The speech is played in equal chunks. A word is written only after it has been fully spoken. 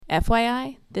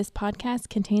FYI, this podcast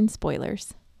contains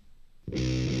spoilers.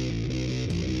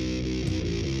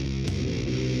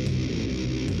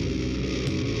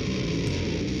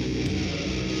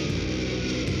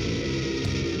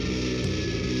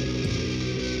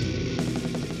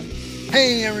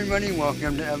 Hey everybody,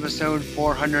 welcome to episode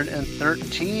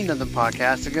 413 of the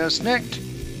podcast that goes Snicked.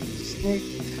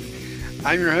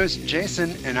 I'm your host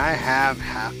Jason, and I have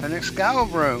half an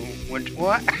Excalibur. Which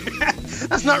what?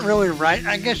 That's not really right.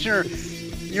 I guess you're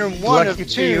one of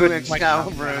two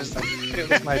Excaliburs. It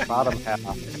was my bottom half.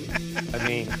 I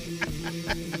mean,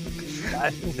 I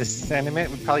think the sentiment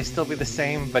would probably still be the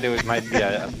same, but it might be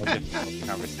a more difficult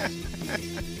conversation.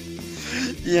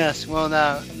 Yes, well,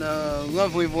 the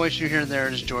lovely voice you hear there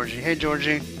is Georgie. Hey,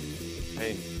 Georgie.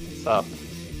 Hey, what's up?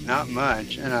 Not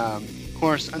much. And, of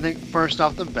course, I think first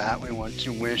off the bat, we want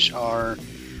to wish our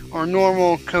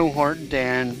normal cohort,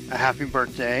 Dan, a happy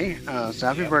birthday. So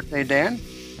happy birthday, Dan.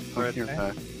 Hope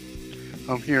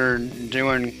you're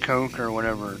doing coke or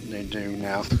whatever they do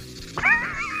now.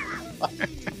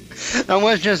 That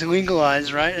was just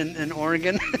legalized, right, in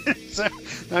Oregon? So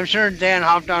I'm sure Dan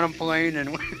hopped on a plane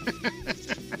and...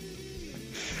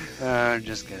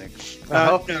 just kidding. I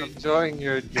hope you're enjoying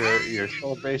your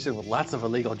celebration with lots of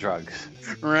illegal drugs.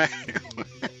 Right.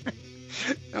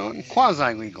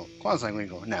 Quasi-legal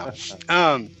now.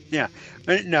 Yeah.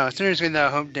 But no, seriously though,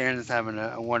 I hope Dan is having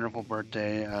a wonderful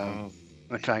birthday.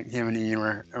 Looks like him and Ian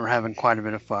are having quite a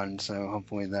bit of fun, so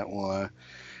hopefully that will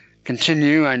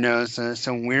continue. I know it's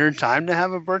a weird time to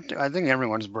have a birthday. I think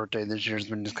everyone's birthday this year has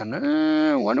been just kind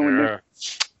of, what do we do?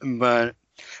 But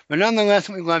nonetheless,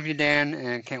 we love you, Dan,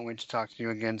 and can't wait to talk to you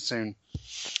again soon.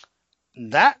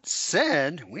 That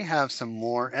said, we have some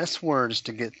more S words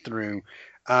to get through.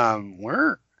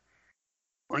 We're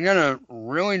gonna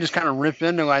really just kind of rip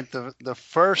into like the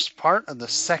first part of the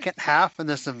second half of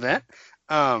this event.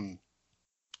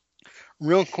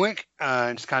 Real quick,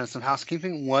 just kind of some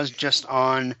housekeeping. Was just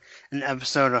on an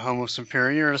episode of Homo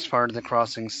Superior as part of the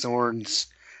Crossing Swords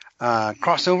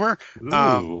crossover.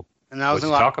 Ooh, and that was what'd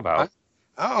a lot. You talk about?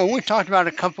 We talked about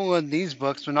a couple of these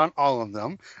books, but not all of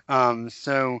them.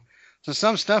 So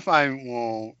some stuff I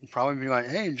will probably be like,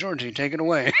 "Hey, Georgie, take it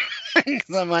away,"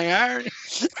 because I'm like, "All right."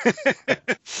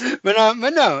 But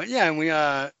no, yeah, we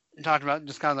talked about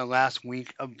just kind of the last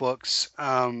week of books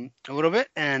a little bit,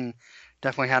 and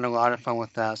definitely had a lot of fun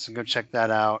with that. So go check that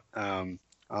out on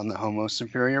the Homo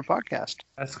Superior podcast.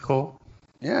 That's cool.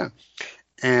 Yeah,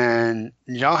 and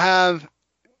y'all have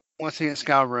once we get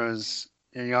Excalibur's.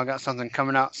 Y'all got something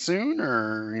coming out soon,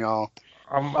 or y'all?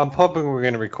 I'm hoping we're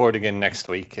going to record again next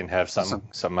week and have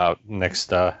some out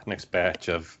next batch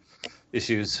of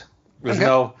issues. There's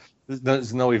no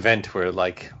event we're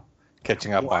like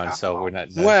catching up on, so we're not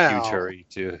in a huge hurry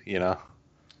to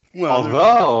Well,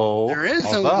 although there is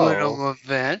a little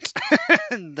event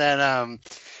that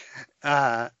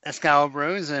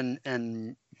Excalibros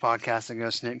and Podcast That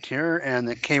Goes Snicked here and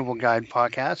the Cable Guide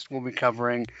podcast will be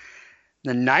covering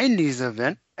the 90s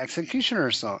event,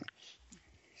 Executioner's Song.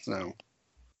 So,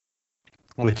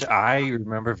 which I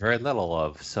remember very little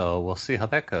of, so we'll see how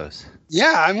that goes.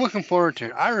 Yeah, I'm looking forward to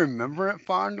it. I remember it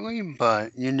fondly,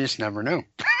 but you just never know.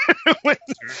 with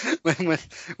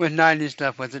 90s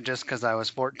stuff, was it just because I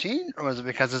was 14, or was it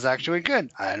because it's actually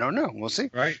good? I don't know. We'll see.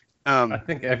 Right. I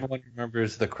think everyone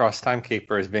remembers the Cross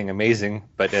Timekeeper as being amazing,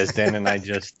 but as Dan and I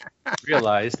just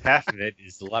realized, half of it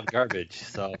is a lot of garbage.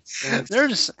 So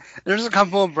there's a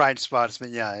couple of bright spots, but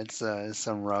yeah, it's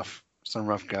some rough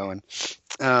going.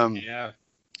 Yeah,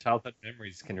 childhood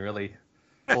memories can really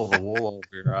pull the wool over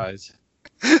your eyes.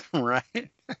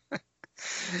 Right.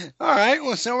 All right.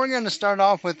 Well, so we're going to start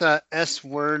off with S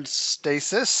word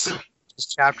stasis.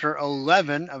 It's chapter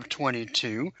 11 of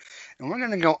 22. And we're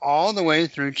going to go all the way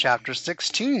through chapter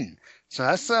 16. So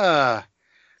that's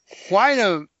quite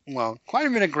a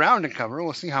bit of ground to cover.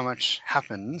 We'll see how much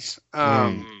happens.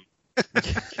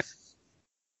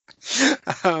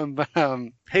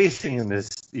 Pacing in this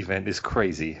event is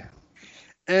crazy.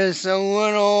 It's a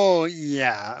little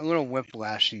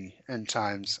whiplashy at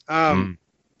times.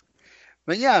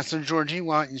 But yeah, so Georgie,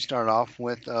 why don't you start off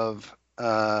with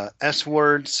S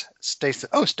words stasis?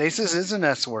 Oh, stasis is an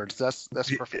S word. So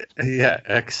that's perfect. Yeah,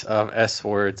 X of S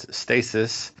words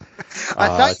stasis. I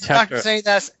thought you were about to say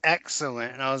that's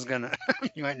excellent, and I was gonna.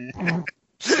 You went. All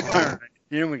right,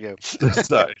 here we go.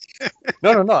 Sorry.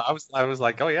 No. I was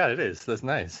like, oh yeah, it is. That's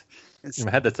nice. In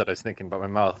my head, that's what I was thinking, but my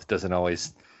mouth doesn't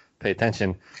always pay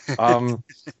attention.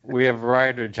 We have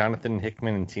writer Jonathan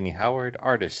Hickman and Tini Howard,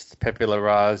 artists Pepe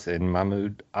Larraz and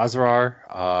Mahmoud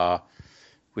Asrar.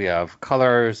 We have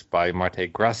colors by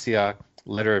Marte Gracia,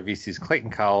 letter of VC's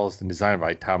Clayton Cowles, and design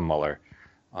by Tom Muller.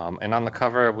 And on the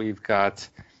cover, we've got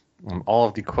all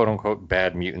of the quote-unquote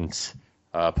bad mutants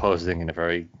posing in a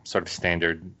very sort of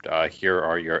standard, here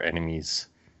are your enemies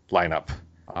lineup.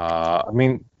 I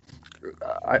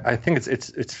think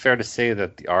it's fair to say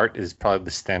that the art is probably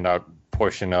the standout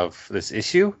portion of this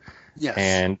issue. Yes.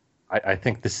 And I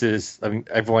think this is,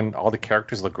 all the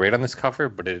characters look great on this cover,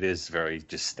 but it is very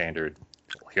just standard.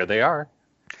 Here they are.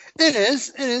 It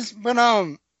is.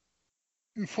 But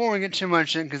before we get too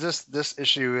much in, because this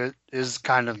issue is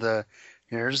kind of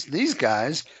here's these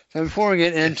guys. So before we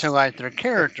get into like their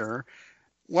character,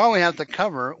 while we have the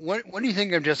cover, what do you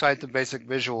think of just like the basic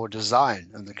visual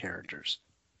design of the characters?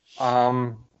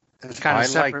 It's kind of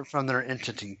separate from their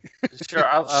entity. Sure,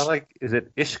 I like. Is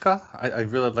it Ishka? I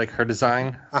really like her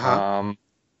design. Uh-huh.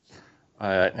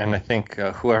 And I think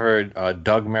whoever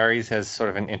Doug marries has sort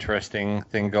of an interesting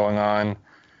thing going on.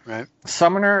 Right.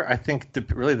 Summoner, I think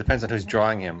really depends on who's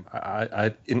drawing him.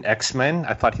 In X-Men,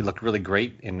 I thought he looked really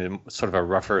great in sort of a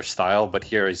rougher style, but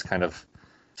here he's kind of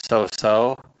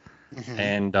so-so. Mm-hmm.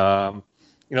 And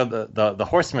the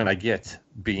Horseman I get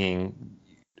being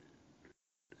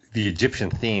the Egyptian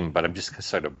theme, but I'm just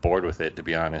sort of bored with it, to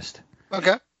be honest.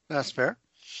 Okay, that's fair.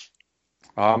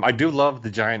 I do love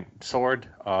the giant sword,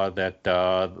 that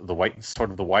the white sword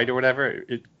of the white or whatever.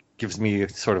 It gives me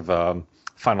sort of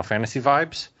Final Fantasy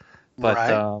vibes, but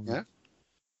right. Yeah.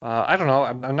 I don't know.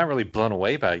 I'm not really blown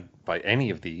away by any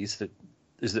of these.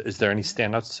 Is there any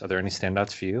standouts? Are there any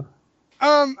standouts for you?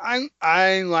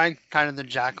 I like kind of the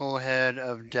jackal head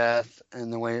of death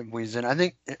and the way it weaves in. I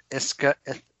think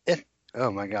oh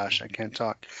my gosh, I can't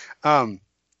talk. I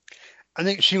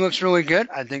think she looks really good.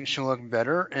 I think she'll look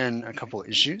better in a couple of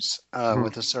issues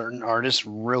with a certain artist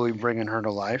really bringing her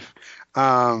to life.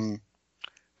 But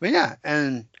yeah,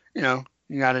 and you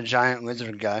got a giant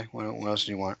lizard guy. What else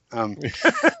do you want? But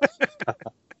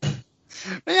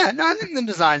yeah, no, I think the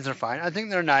designs are fine. I think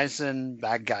they're nice and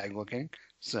bad guy looking.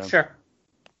 So sure.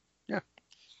 Yeah.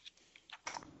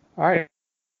 All right.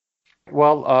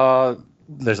 Well,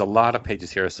 there's a lot of pages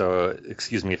here, so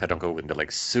excuse me if I don't go into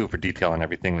like super detail on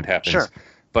everything that happens. Sure.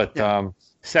 But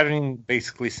Saturnine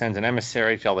basically sends an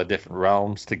emissary to all the different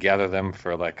realms to gather them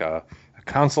for like a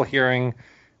council hearing,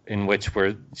 in which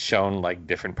we're shown like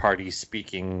different parties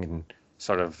speaking and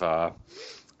sort of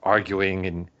arguing,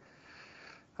 and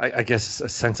I guess a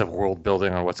sense of world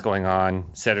building on what's going on.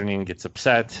 Saturnine gets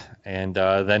upset, and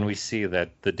then we see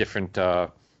that the different,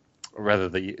 the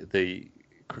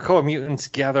Krakoa mutants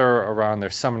gather around their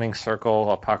summoning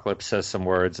circle. Apocalypse says some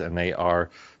words, and they are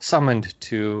summoned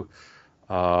to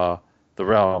the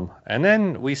realm. And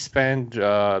then we spend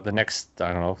the next,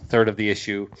 third of the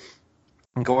issue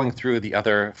going through the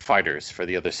other fighters for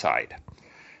the other side.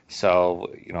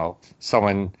 So,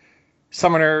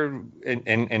 Summoner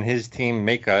and his team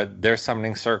make their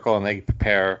summoning circle, and they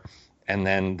prepare, and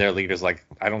then their leader's like,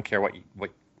 I don't care what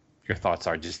your thoughts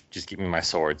are, just give me my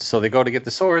swords. So they go to get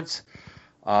the swords.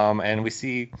 And we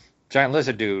see giant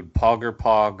lizard dude,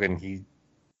 Pog, and he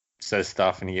says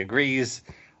stuff and he agrees.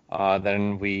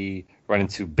 Then we run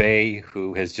into Bay,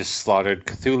 who has just slaughtered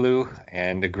Cthulhu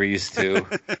and agrees to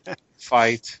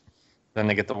fight. Then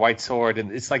they get the white sword,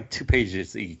 and it's like 2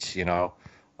 pages each, They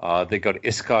go to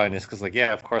Iska, and Iska's like,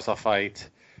 yeah, of course I'll fight.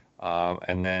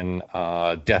 And then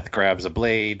Death grabs a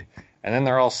blade, and then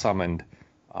they're all summoned.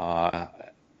 And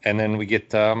then we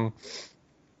get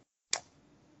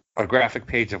a graphic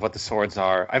page of what the swords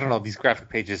are. I don't know, these graphic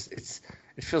pages,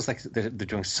 it feels like they're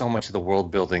doing so much of the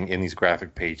world building in these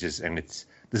graphic pages, and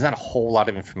there's not a whole lot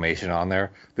of information on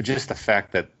there, but just the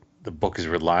fact that the book is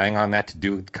relying on that to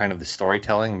do kind of the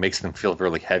storytelling makes them feel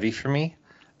really heavy for me,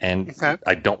 and okay.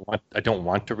 I don't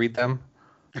want to read them.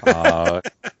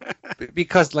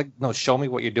 Because no, show me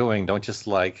what you're doing, don't just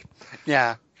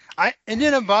Yeah. It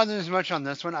didn't bother as much on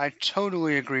this one. I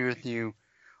totally agree with you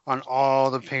on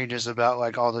all the pages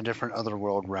about all the different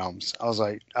otherworld realms. I was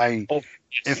like,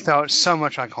 it felt so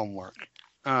much like homework.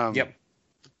 Yep.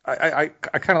 I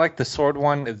kind of like the sword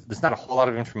one. There's not a whole lot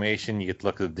of information. You get to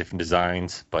look at the different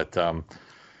designs, but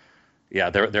yeah,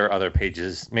 there are other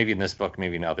pages, maybe in this book,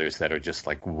 maybe in others, that are just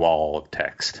like wall of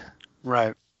text.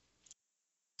 Right.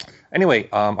 Anyway,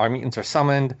 our mutants are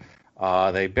summoned.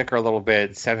 They bicker a little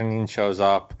bit. Saturnine shows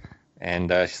up.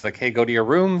 And she's like, hey, go to your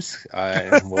rooms,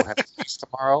 and we'll have peace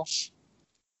tomorrow.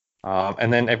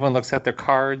 And then everyone looks at their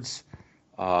cards.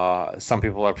 Some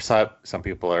people are upset. Some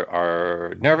people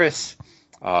are nervous,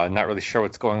 not really sure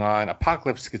what's going on.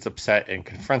 Apocalypse gets upset and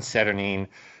confronts Saturnine,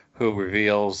 who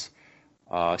reveals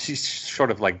she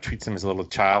sort of treats him as a little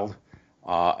child,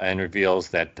 and reveals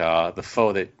that the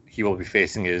foe that he will be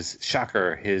facing is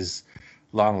Shocker, his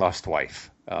long-lost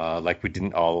wife. Like we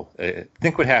didn't all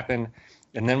think would happen.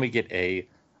 and then we get a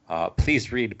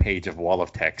please read page of wall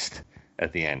of text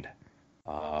at the end.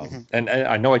 And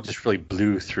I know I just really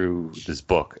blew through this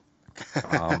book.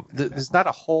 There's not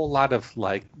a whole lot of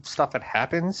like stuff that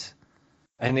happens,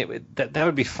 and that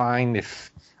would be fine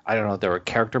if, I don't know, there were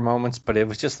character moments, but it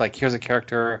was just like, here's a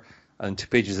character, on 2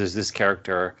 pages there's this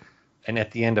character, and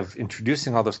at the end of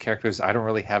introducing all those characters, I don't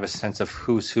really have a sense of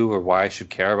who's who or why I should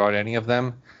care about any of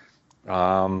them.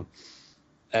 And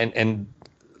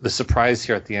the surprise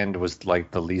here at the end was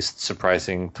like the least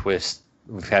surprising twist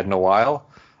we've had in a while.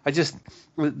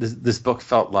 This book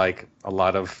felt like a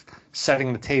lot of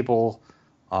setting the table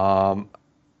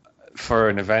for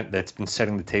an event that's been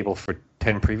setting the table for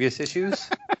 10 previous issues.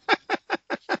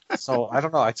 So I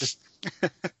don't know.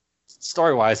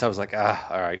 Story-wise, I was like, all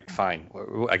right, fine.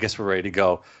 I guess we're ready to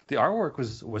go. The artwork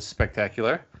was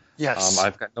spectacular. Yes.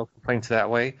 I've got no complaints that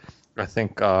way. I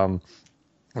think a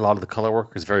lot of the color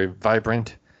work is very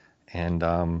vibrant, and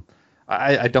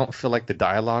I don't feel like the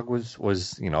dialogue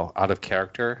was out of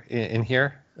character in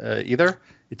here either.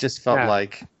 It just felt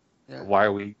like, why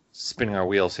are we spinning our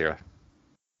wheels here?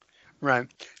 Right.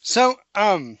 So,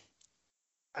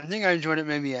 I think I enjoyed it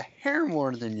maybe a hair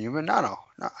more than you, but not all.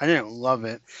 No, I didn't love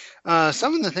it.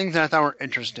 Some of the things that I thought were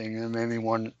interesting and maybe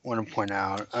want to point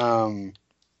out.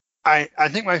 I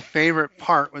think my favorite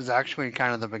part was actually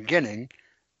kind of the beginning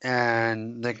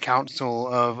and the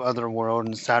Council of Otherworld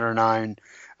and Saturnine.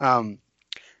 I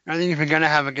think if you're going to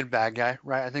have a good bad guy,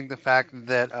 right, I think the fact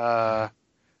that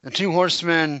the Two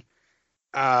Horsemen,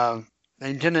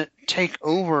 they didn't take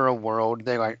over a world,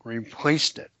 they like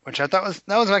replaced it, which I thought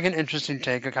was like an interesting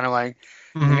take. Kind of like,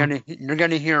 you're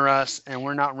gonna hear us, and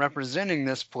we're not representing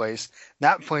this place.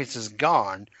 That place is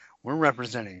gone. We're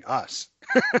representing us.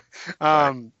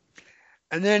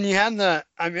 And then you have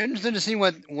I'm interested to see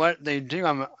what they do.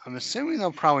 I'm assuming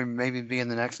they'll probably maybe be in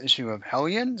the next issue of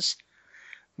Hellions,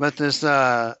 but this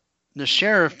the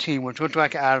sheriff team, which looked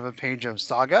like out of a page of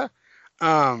Saga.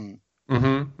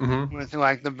 With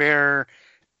like the bear,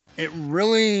 it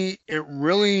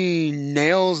really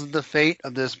nails the fate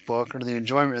of this book, or the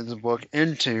enjoyment of the book,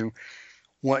 into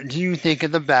what do you think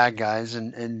of the bad guys,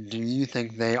 and do you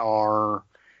think they are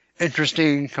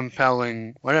interesting,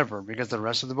 compelling, whatever? Because the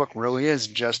rest of the book really is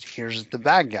just, here's the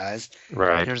bad guys.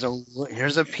 Right.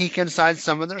 Here's a peek inside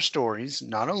some of their stories,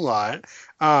 not a lot.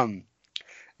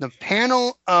 The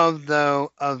panel of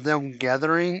them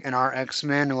gathering and our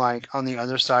X-Men like on the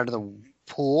other side of the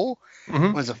pool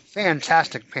was a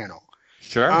fantastic panel.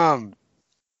 Sure. And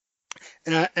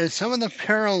some of the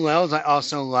parallels I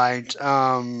also liked.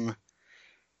 For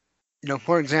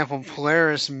example,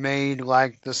 Polaris made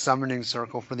like the summoning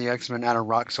circle for the X-Men out of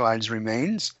Rockslide's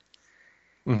remains.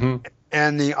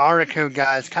 And the Aurico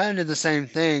guys kind of did the same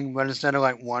thing, but instead of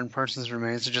like one person's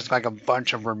remains, it's just like a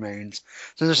bunch of remains.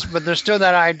 So there's still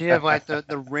that idea of like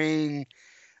the ring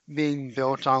being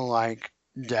built on like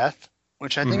death,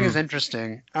 which I think is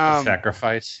interesting.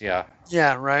 Sacrifice, yeah.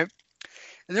 Yeah, right.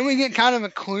 And then we get kind of a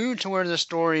clue to where the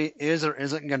story is or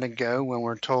isn't going to go when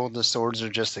we're told the swords are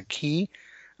just a key,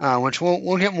 which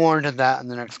we'll get more into that in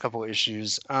the next couple of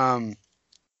issues.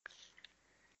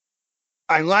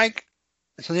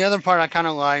 So the other part I kind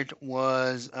of liked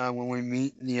was when we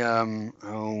meet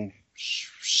the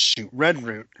Red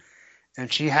Root, and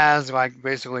she has like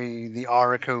basically the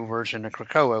Aurico version of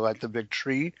Krakoa, like the big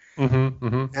tree,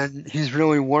 and he's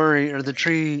really worried, or the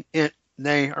tree,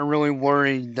 they are really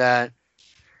worried that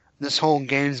this whole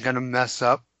game's gonna mess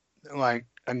up like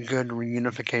a good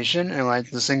reunification, and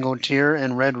like the Single Tear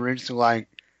and Red Root's like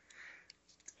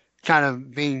kind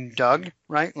of being dug,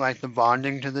 right? Like the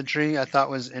bonding to the tree, I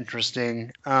thought was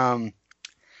interesting. And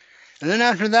then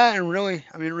after that, it really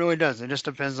does. It just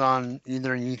depends on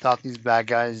either you thought these bad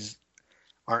guys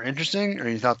are interesting or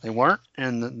you thought they weren't.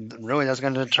 And really that's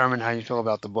going to determine how you feel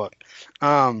about the book.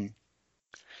 So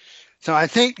I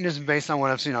think just based on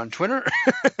what I've seen on Twitter,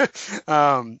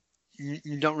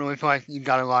 you don't really feel like you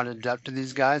got a lot of depth to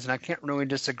these guys. And I can't really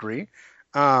disagree.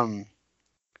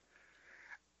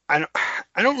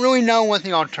 I don't really know what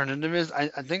the alternative is. I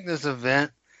think this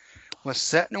event was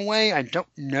set in a way. I don't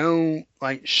know,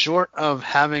 like, short of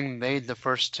having made the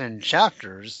first 10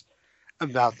 chapters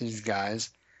about these guys,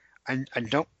 I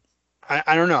don't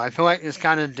know. I feel like it's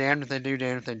kind of damned if they do,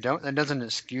 damned if they don't. That doesn't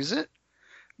excuse it,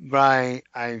 but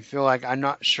I feel like I'm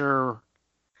not sure.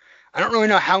 I don't really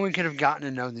know how we could have gotten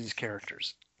to know these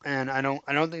characters, and I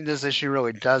don't think this issue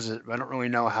really does it. But I don't really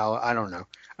know how. I don't know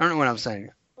what I'm saying.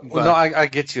 Well, no, I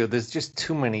get you. There's just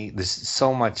there's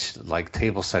so much like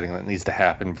table setting that needs to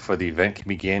happen before the event can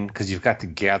begin, because you've got to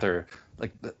gather,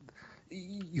 like,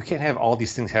 you can't have all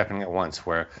these things happening at once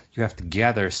where you have to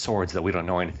gather swords that we don't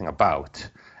know anything about,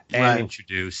 and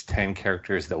introduce 10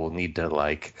 characters that we'll need to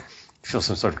like feel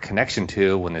some sort of connection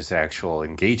to when there's actual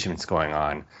engagements going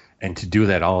on. And to do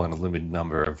that all in a limited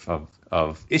number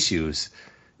of issues,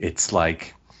 it's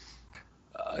like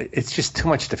it's just too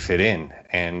much to fit in.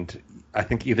 And I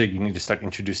think either you need to start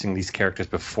introducing these characters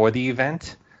before the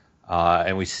event,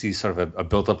 and we see sort of a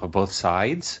build-up of both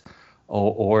sides,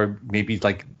 or maybe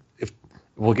like if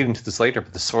we'll get into this later,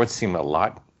 but the swords seem a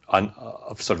lot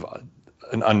of sort of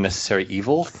an unnecessary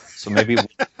evil. So maybe we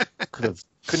couldn't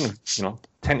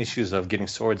 10 issues of getting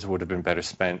swords would have been better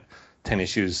spent 10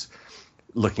 issues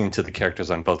looking to the characters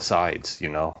on both sides,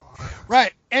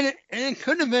 Right, and it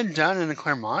could have been done in a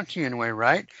Claremontian way,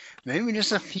 right? Maybe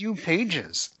just a few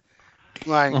pages.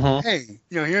 Like, hey,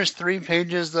 here's 3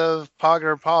 pages of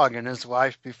Pog and his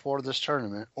wife before this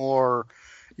tournament, or,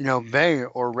 Bay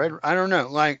or Red. I don't know.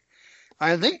 Like,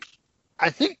 I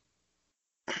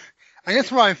guess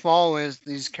where I fall is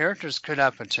these characters could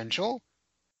have potential,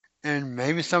 and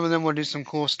maybe some of them will do some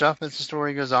cool stuff as the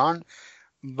story goes on,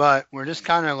 but we're just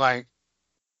kind of like,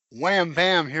 wham,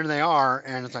 bam, here they are,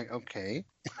 and it's like, okay.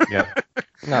 Yeah.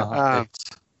 No.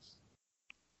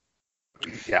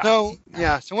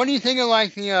 Yeah. So what do you think of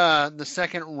like the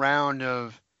second round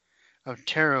of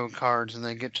tarot cards when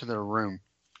they get to their room?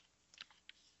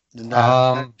 Did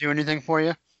that do anything for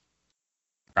you?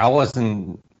 I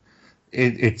wasn't.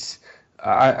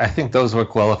 I think those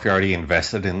work well if you're already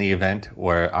invested in the event.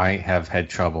 Where I have had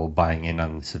trouble buying in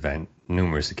on this event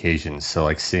numerous occasions. So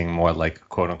like seeing more like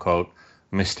quote unquote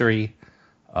mystery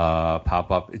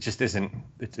pop up, it just isn't.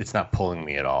 It's not pulling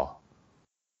me at all.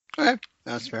 Okay,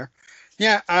 that's fair.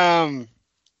 Yeah, I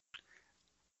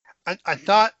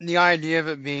thought the idea of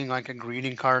it being like a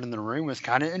greeting card in the room was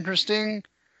kind of interesting,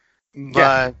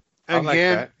 but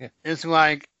again, it's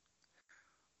like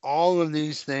all of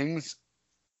these things.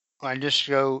 I'd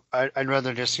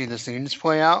rather just see the scenes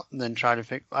play out than try to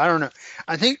fix. I don't know.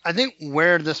 I think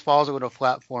where this falls a little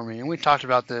flat for me, and we talked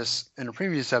about this in a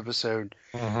previous episode,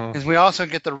 is we also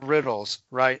get the riddles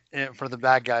right for the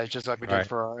bad guys, just like we did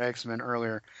for our X-Men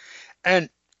earlier,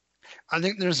 and I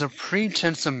think there's a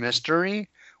pretense of mystery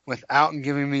without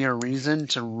giving me a reason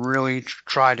to really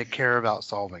try to care about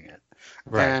solving it.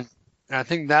 Right. And I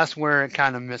think that's where it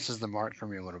kind of misses the mark for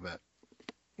me a little bit.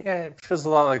 Yeah, it feels a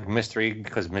lot like mystery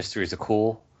because mysteries are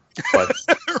cool. But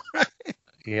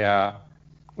yeah,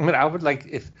 I mean, I would like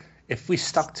if we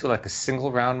stuck to like a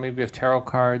single round maybe of tarot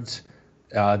cards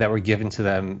that were given to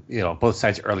them, both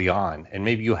sides early on, and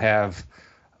maybe you have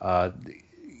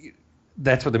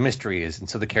that's where the mystery is, and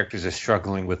so the characters are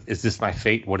struggling with, is this my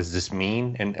fate? What does this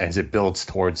mean? And as it builds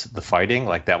towards the fighting,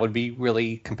 like that would be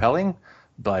really compelling.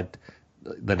 But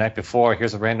the night before,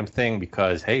 here's a random thing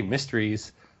because hey,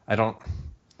 mysteries.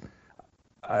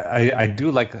 I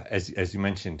do like, as you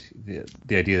mentioned,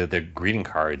 the idea that they're greeting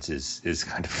cards is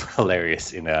kind of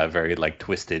hilarious in a very like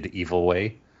twisted, evil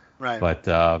way. Right. But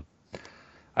I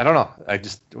don't know. I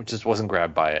just wasn't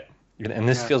grabbed by it. And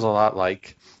this feels a lot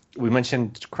like we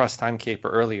mentioned Cross Time Caper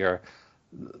earlier.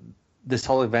 This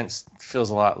whole event feels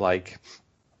a lot like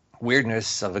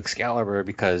weirdness of Excalibur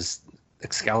because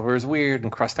Excalibur is weird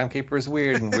and Cross Time Caper is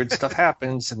weird and weird stuff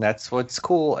happens and that's what's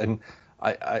cool. And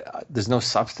I there's no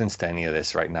substance to any of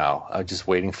this right now. I'm just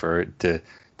waiting for it to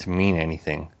mean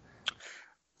anything.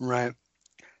 Right.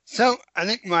 So I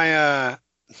think my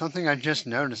something I just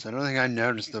noticed. I don't think I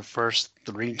noticed the first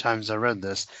 3 times I read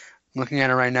this. I'm looking at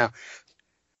it right now.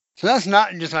 So that's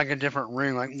not just like a different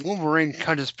ring. Like Wolverine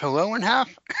cut his pillow in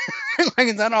half. Like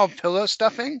is that all pillow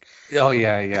stuffing? Oh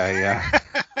yeah.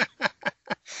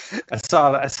 I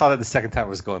saw that the second time I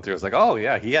was going through. I was like, oh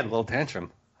yeah, he had a little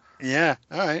tantrum. Yeah,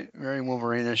 all right, very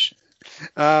Wolverine-ish.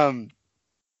 Yeah,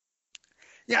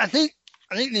 I think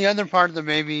the other part that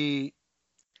maybe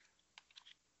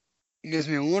gives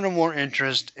me a little more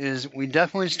interest is we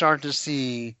definitely start to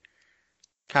see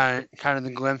kind of the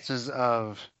glimpses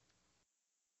of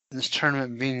this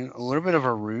tournament being a little bit of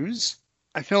a ruse.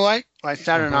 I feel like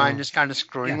Saturday Night just kind of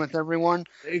screwing with everyone.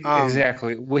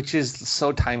 Exactly, which is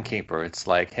so Time Caper. It's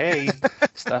like, hey,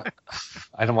 stuff.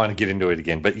 I don't want to get into it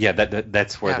again, but yeah,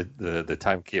 that's where the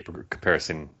Time Caper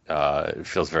comparison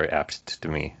feels very apt to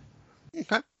me.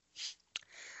 Okay.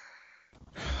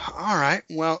 All right.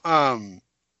 Well, I'll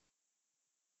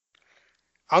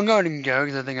go ahead and go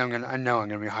because I know I'm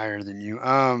gonna be higher than you.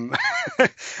 I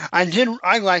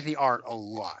like the art a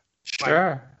lot.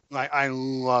 Sure. Like I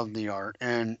love the art,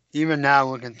 and even now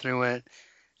looking through it,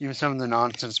 even some of the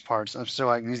nonsense parts, I'm still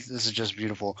like, this is just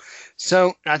beautiful.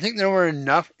 So I think there were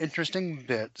enough interesting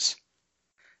bits.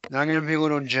 Now I'm going to be a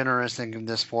little generous and give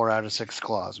this 4 out of 6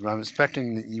 claws, but I'm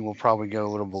expecting that you will probably go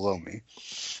a little below me.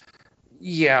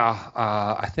 Yeah,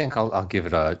 I think I'll give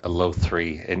it a low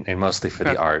 3, and mostly for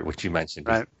the art, which you mentioned.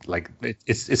 Right.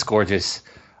 It's gorgeous.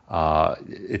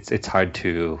 It's hard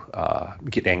to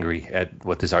get angry at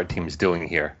what this art team is doing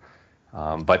here.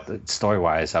 But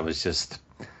story-wise, I was just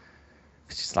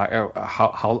it's just like,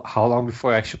 how long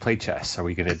before I actually play chess? Are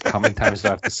we going to, how many times do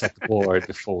I have to set the board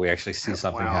before we actually see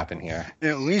something happen here?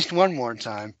 At least one more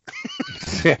time.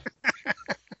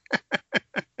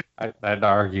 I'd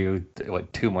argue,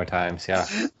 2 more times, yeah.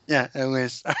 Yeah, at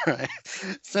least. All right.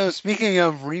 So speaking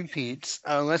of repeats,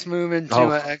 let's move into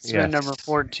X-Men number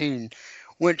 14,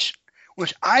 which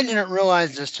I didn't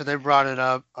realize this till they brought it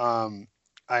up.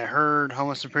 I heard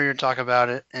Homo Superior talk about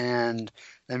it, and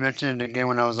they mentioned it again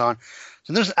when I was on.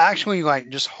 So there's actually like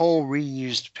just whole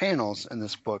reused panels in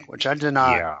this book, which I did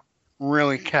not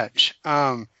really catch.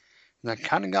 And I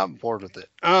kind of got bored with it.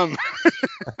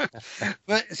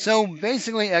 But so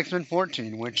basically X-Men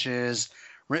 14, which is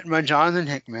written by Jonathan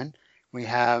Hickman. We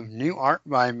have new art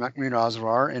by Mahmoud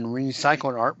Asrar and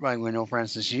recycled art by Lionel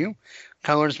Francis Yu.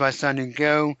 Colors by Sunny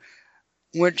Go,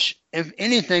 which, if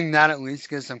anything, that at least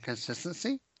gives some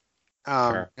consistency.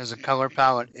 Because the color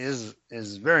palette is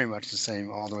very much the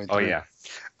same all the way through. Oh,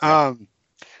 yeah.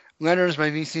 Letters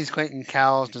by VC's Clayton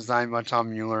Cowles, designed by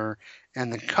Tom Mueller.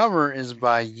 And the cover is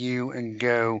by Yu and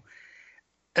Go.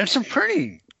 It's a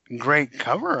pretty great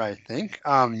cover, I think.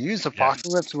 Yu's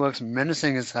Apocalypse looks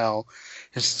menacing as hell.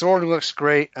 His sword looks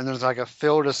great, and there's like a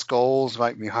field of skulls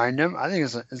like behind him. I think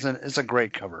it's a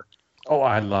great cover. Oh,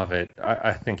 I love it.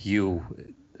 I think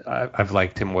I've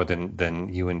liked him more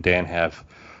than you and Dan have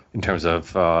in terms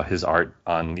of his art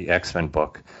on the X-Men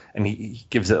book. And he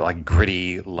gives it like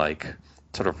gritty, like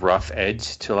sort of rough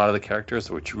edge to a lot of the characters,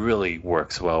 which really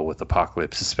works well with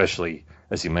Apocalypse, especially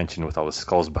as you mentioned with all the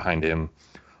skulls behind him.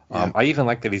 I even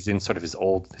like that he's in sort of his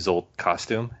old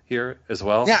costume here as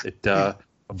well. Yeah.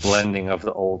 A blending of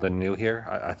the old and new here.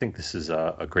 I think this is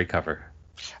a great cover.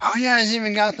 Oh yeah, he's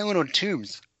even got the little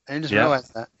tubes. I just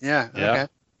realized that. Yeah. Okay.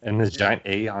 And this giant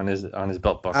A on his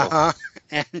belt buckle.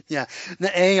 And,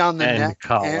 the A on the neck.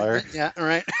 Collar. Yeah,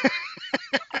 right.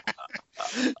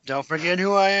 Don't forget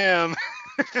who I am.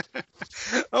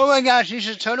 Oh my gosh, you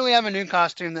should totally have a new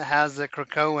costume that has the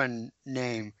Krakoan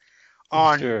name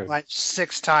on like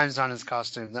 6 times on his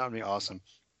costume. That would be awesome.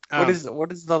 What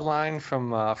is the line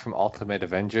from Ultimate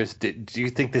Avengers? Do you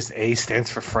think this A stands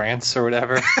for France or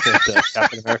whatever that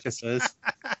Captain America says?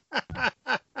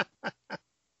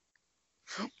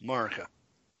 America.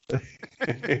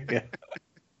 Yeah.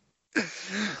 All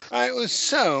right, well,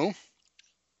 so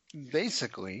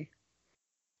basically,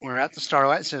 we're at the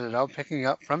Starlight Citadel picking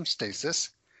up from Stasis.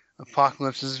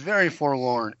 Apocalypse is very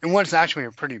forlorn, and what's actually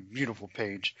a pretty beautiful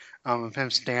page of him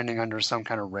standing under some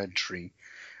kind of red tree.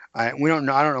 I don't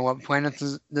know what planet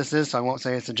this is, so I won't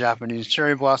say it's a Japanese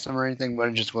cherry blossom or anything, but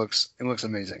it looks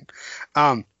amazing.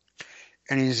 And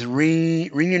he's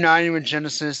reuniting with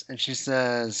Genesis, and she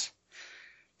says,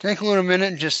 "Take a little minute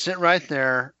and just sit right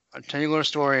there. I'll tell you a little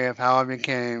story of how I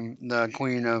became the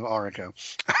Queen of Aurico."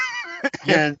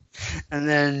 And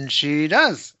then she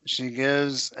does. She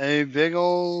gives a big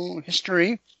old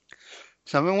history,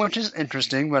 some of which is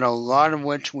interesting, but a lot of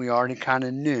which we already kind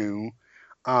of knew,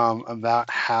 about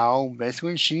how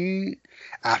basically she,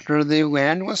 after the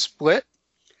land was split,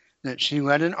 that she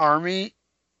led an army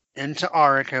into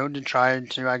Aurico to try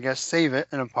to, I guess, save it,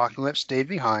 and Apocalypse stayed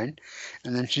behind.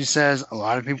 And then she says, "A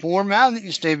lot of people were mad that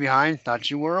you stayed behind, thought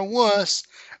you were a wuss."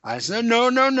 I said, no,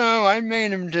 I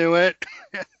made him do it.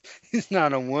 He's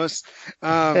not a wuss.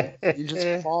 He's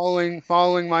just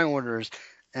following my orders.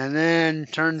 And then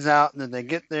turns out that they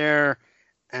get there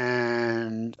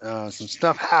and some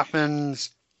stuff happens,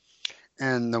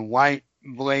 and the white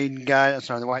blade guy,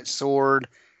 the white sword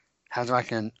has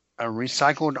like a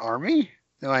recycled army.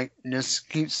 They like just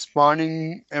keep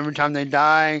spawning every time they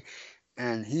die,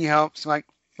 and he helps like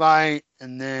fight,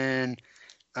 and then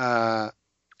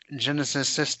Genesis'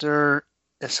 sister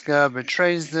Iska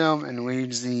betrays them and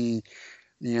leads the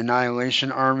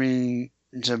Annihilation Army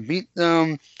to beat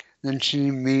them. Then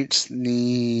she meets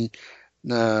the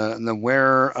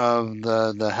wearer of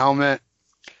the helmet,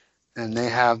 and they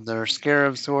have their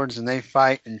scarab swords, and they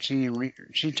fight. And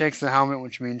she takes the helmet,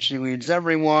 which means she leads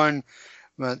everyone.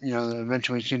 But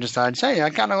eventually she decides, hey, I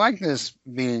kind of like this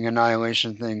being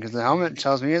Annihilation thing because the helmet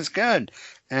tells me it's good.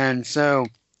 And so,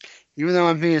 even though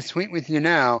I'm being sweet with you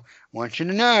now, I want you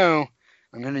to know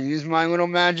I'm going to use my little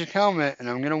magic helmet, and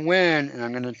I'm going to win, and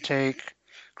I'm going to take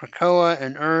Krakoa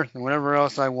and Earth and whatever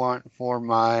else I want for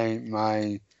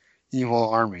my evil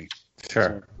army.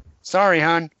 Sure. Sorry,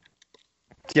 hon.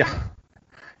 Yeah.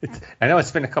 I know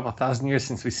it's been a couple 1,000 years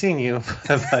since we've seen you,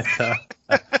 but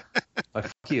Like,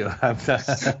 fuck you. I'm not,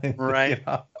 Right. you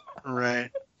know?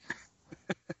 Right.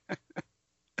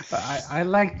 I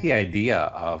like the idea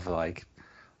of like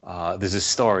there's a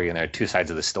story and there are two sides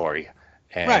of the story,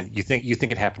 and Right. you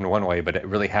think it happened one way, but it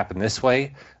really happened this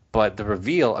way. But the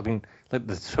reveal, I mean, the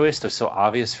twist is so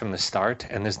obvious from the start,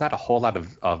 and there's not a whole lot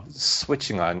of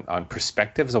switching on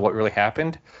perspectives of what really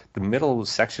happened. The middle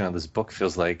section of this book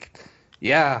feels like,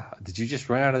 yeah, did you just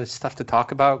run out of stuff to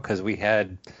talk about? Because we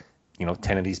had,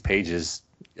 10 of these pages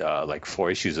like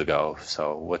 4 issues ago.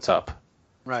 So what's up?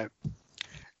 Right.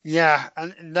 Yeah,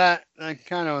 and that I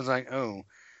kind of was like, oh,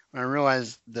 when I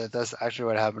realized that that's actually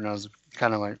what happened, I was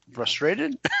kind of like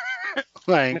frustrated.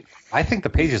 Like, I think the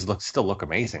pages still look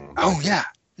amazing. oh yeah,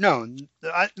 no,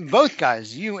 both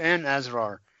guys, you and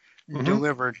Azrar,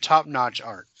 delivered top-notch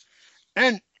art,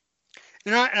 and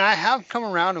I have come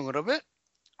around a little bit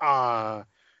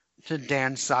to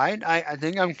Dan's side. I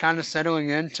think I'm kind of settling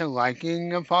into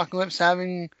liking Apocalypse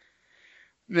having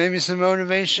maybe some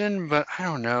motivation, but I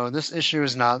don't know. This issue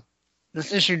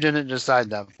didn't decide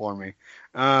that for me.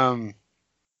 I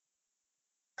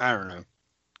don't know.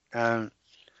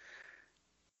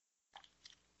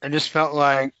 I just felt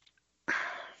like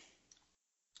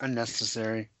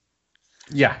unnecessary.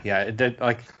 Yeah.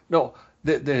 No,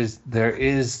 there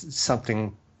is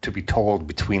something to be told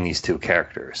between these two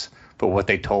characters, but what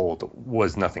they told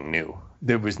was nothing new.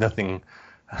 There was nothing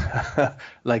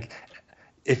like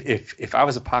if I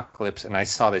was Apocalypse and I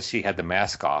saw that she had the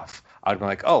mask off, I'd be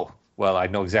like, oh, well, I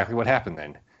know exactly what happened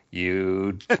then.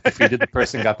 You defeated the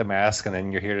person, got the mask, and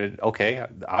then you're here to, okay,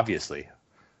 obviously.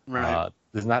 Right.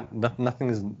 There's nothing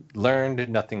is learned,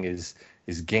 nothing is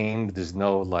gained. There's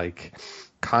no like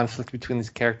conflict between these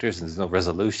characters, and there's no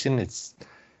resolution.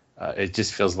 It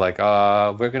just feels like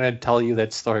we're gonna tell you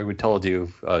that story we told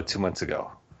you 2 months ago.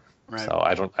 Right. So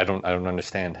I don't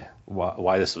understand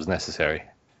why this was necessary.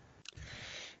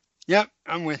 Yep,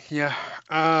 I'm with you.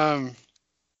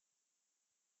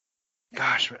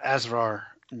 Gosh, Azrar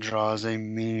draws a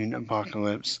mean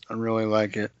Apocalypse. I really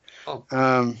like it. Oh.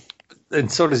 And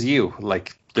so does you.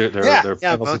 Like there are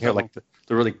panels in here, like the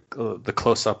really the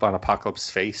close up on Apocalypse's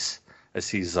face as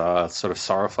he's sort of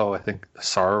sorrowful. I think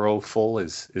sorrowful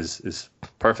is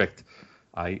perfect.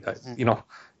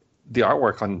 The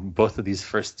artwork on both of these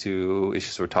first two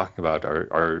issues we're talking about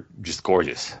are just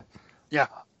gorgeous. Yeah.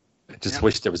 I just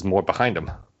wish there was more behind them.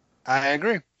 I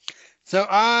agree. So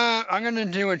I'm going to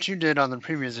do what you did on the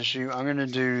previous issue. I'm going to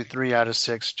do 3 out of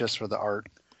 6 just for the art.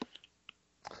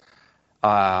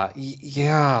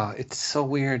 Yeah, it's so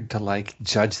weird to like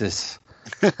judge this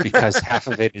because half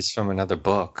of it is from another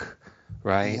book,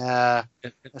 right? Yeah.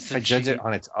 If I judge it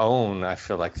on its own, I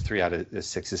feel like 3 out of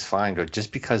 6 is fine. But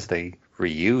just because they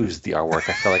reuse the artwork,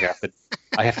 I feel like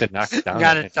I have to knock it down. You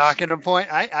got to talk at a point.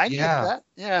 I get Yeah. that.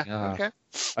 Yeah. Okay.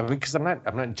 I mean, because I'm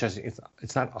not judging.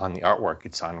 It's not on the artwork.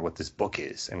 It's on what this book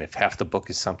is. And if half the book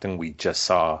is something we just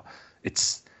saw,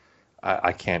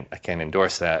 I can't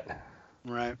endorse that.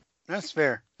 Right. That's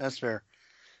fair.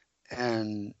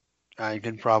 And I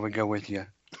could probably go with you.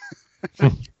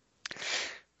 All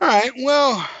right.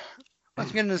 Well,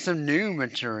 let's get into some new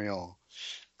material.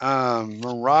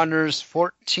 Marauders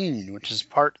 14, which is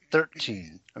part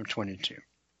 13 of 22.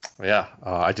 Yeah,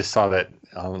 I just saw that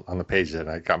on the page and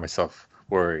I got myself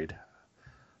worried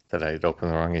that I had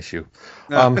opened the wrong issue.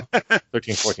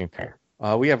 13, 14.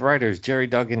 We have writers Jerry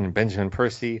Duggan and Benjamin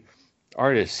Percy,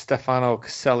 artists Stefano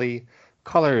Caselli,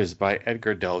 colors by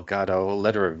Edgar Delgado,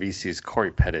 letter of VC's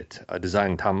Corey Pettit,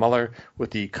 design Tom Muller,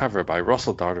 with the cover by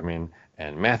Russell Darterman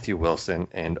and Matthew Wilson,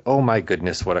 and oh my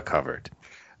goodness, what a cover.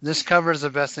 This cover is the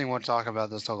best thing we'll talk about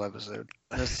this whole episode.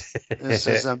 This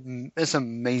is it's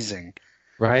amazing.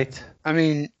 Right? I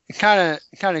mean, kind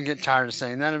of get tired of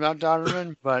saying that about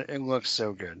Darterman, but it looks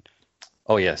so good.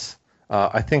 Oh, yes.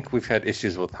 I think we've had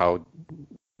issues with how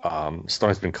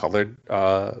Storm's been colored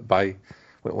by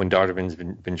when Darterman's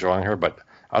been drawing her, but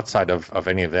outside of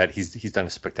any of that, he's done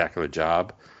a spectacular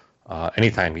job.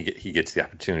 Anytime he gets the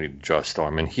opportunity to draw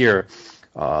Storm, and here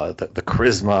the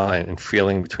charisma and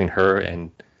feeling between her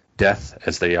and Death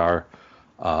as they are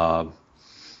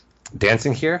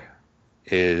dancing here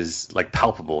is like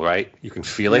palpable, right? You can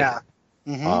feel it. Yeah.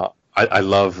 Mm-hmm. I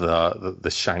love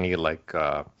the shiny like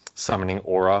summoning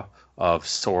aura of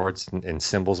swords and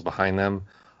symbols behind them.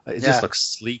 It just looks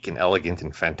sleek and elegant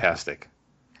and fantastic.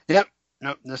 Yep.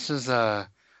 Nope. This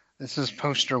is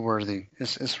poster worthy.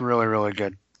 It's really, really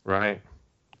good. Right.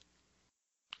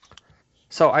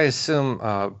 So I assume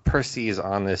Percy is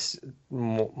on this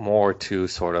more to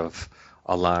sort of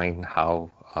align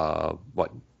how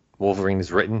what Wolverine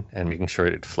is written and making sure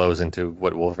it flows into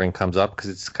what Wolverine comes up, because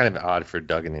it's kind of odd for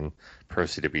Duggan and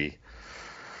Percy to be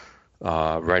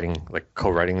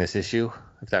co-writing this issue,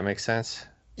 if that makes sense.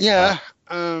 Yeah.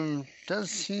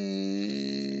 Does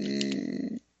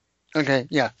he? Okay.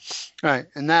 Yeah. All right.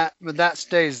 But that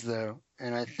stays though,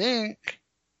 and I think.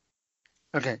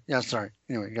 Okay. Yeah. Sorry.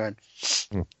 Anyway, go ahead.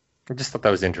 I just thought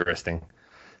that was interesting.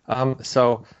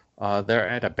 So they're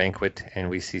at a banquet, and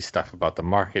we see stuff about the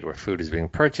market where food is being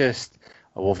purchased.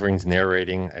 Wolverine's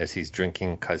narrating as he's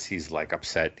drinking because he's like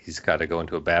upset. He's got to go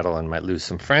into a battle and might lose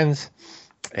some friends.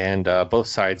 And both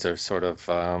sides are sort of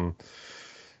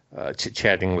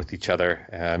chit-chatting with each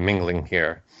other, mingling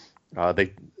here.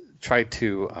 They try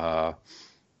to,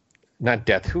 not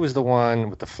Death, who was the one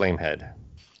with the flame head?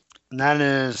 And that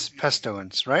is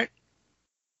pestilence, right?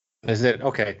 Is it?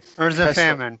 Okay. Or is it Pestil-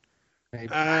 famine?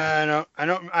 Maybe. I don't.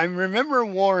 I remember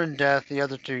war and death. The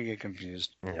other two get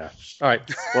confused. Yeah. All right.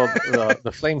 Well,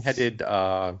 the flame-headed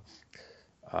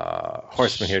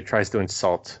horseman here tries to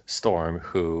insult Storm,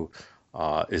 who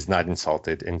is not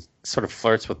insulted and sort of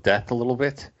flirts with Death a little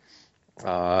bit.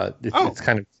 It's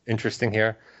kind of interesting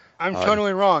here. I'm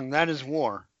totally wrong. That is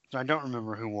war. So I don't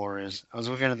remember who war is. I was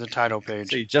looking at the title page.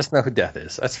 So you just know who Death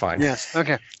is. That's fine. Yes.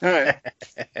 Okay. All right.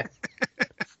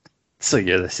 So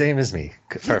you're the same as me.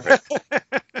 Perfect.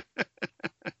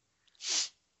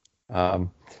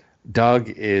 Doug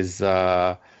is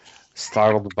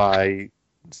startled by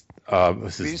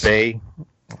this is Bay.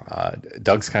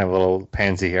 Doug's kind of a little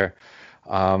pansy here.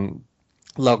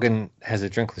 Logan has a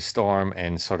drink with Storm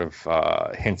and sort of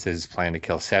hints at his plan to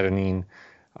kill Saturnine.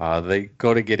 They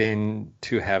go to get in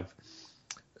to have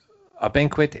a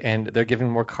banquet, and they're giving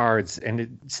more cards, and it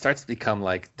starts to become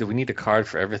like, do we need a card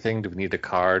for everything? Do we need a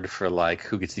card for like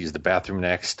who gets to use the bathroom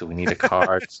next? Do we need a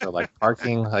card for like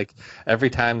parking? Like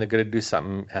every time they're going to do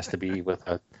something, it has to be with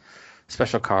a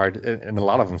special card, and a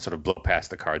lot of them sort of blow past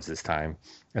the cards this time.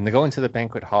 And they go into the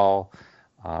banquet hall.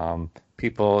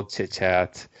 People chit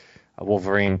chat.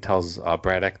 Wolverine tells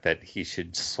Braddock that he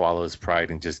should swallow his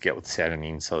pride and just get with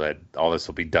Saturnine so that all this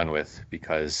will be done with,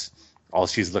 because all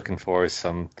she's looking for is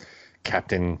some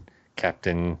Captain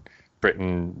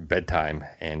Britain bedtime,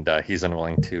 and he's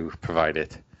unwilling to provide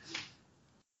it.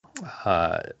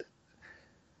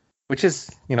 Which is,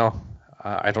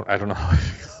 I don't know how I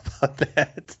feel about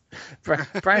that.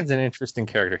 Brian's an interesting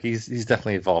character. He's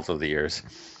definitely evolved over the years.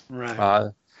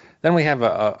 Right. Then we have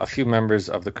a few members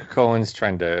of the Krakoans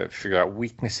trying to figure out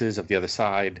weaknesses of the other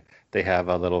side. They have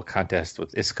a little contest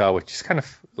with Iska, which is kind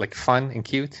of like fun and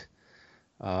cute.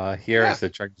 Here, as they're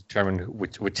trying to determine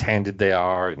which-handed they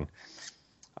are, and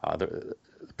the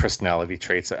personality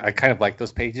traits. I kind of like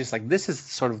those pages. Like, this is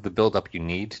sort of the build-up you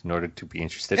need in order to be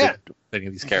interested in any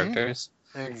of these characters.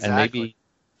 Exactly. And maybe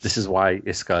this is why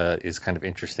Iska is kind of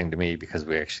interesting to me, because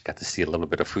we actually got to see a little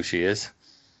bit of who she is.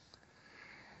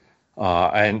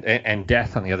 And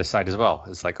Death on the other side as well.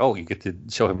 It's like, oh, you get to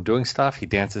show him doing stuff. He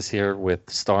dances here with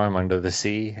Storm under the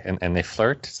sea, and they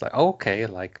flirt. It's like, oh, okay,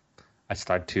 like, I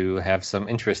start to have some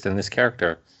interest in this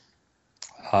character.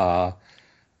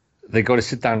 They go to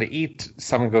sit down to eat.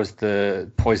 Someone goes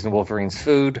to poison Wolverine's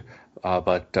food,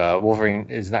 but Wolverine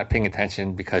is not paying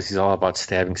attention because he's all about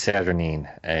stabbing Saturnine,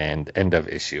 and end of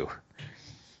issue.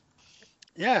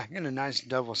 Yeah, get a nice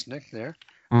double snick there.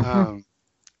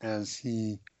 As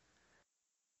he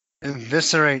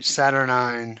eviscerates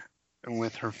Saturnine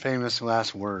with her famous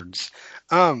last words.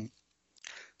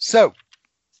 So,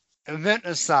 event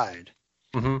aside,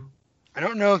 I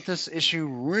don't know if this issue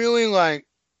really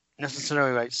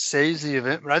necessarily saves the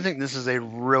event, but I think this is a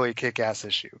really kick-ass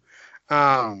issue.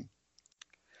 I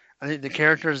think the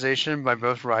characterization by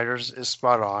both writers is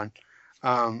spot on.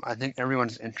 I think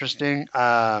everyone's interesting.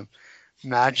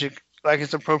 Magic,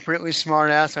 it's appropriately smart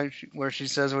ass, where she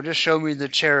says, well, just show me the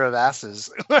chair of asses.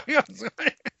 That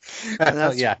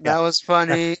was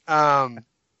funny.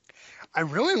 I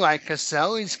really like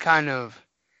Caselli's kind of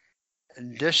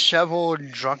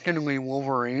disheveled, drunkenly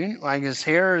Wolverine. Like, his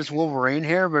hair is Wolverine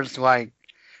hair, but it's like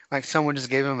someone just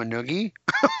gave him a noogie.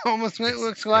 Almost what it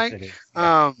looks like.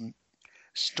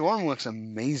 Storm looks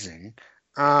amazing.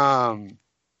 The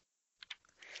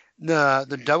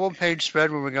double page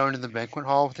spread where we go into the banquet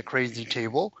hall with the crazy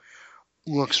table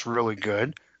looks really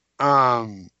good.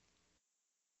 I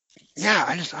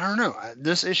don't know.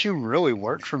 This issue really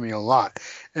worked for me a lot.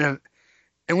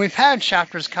 And we've had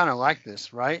chapters kind of like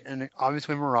this, right? And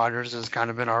obviously Marauders has kind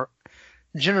of been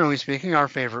generally speaking, our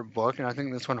favorite book. And I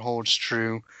think this one holds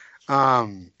true.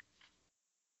 I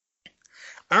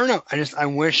don't know. I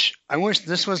wish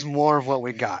this was more of what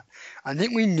we got. I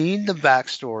think we need the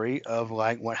backstory of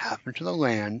what happened to the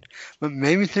land, but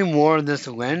maybe through more of this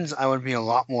lens, I would be a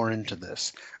lot more into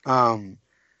this.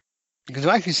 Because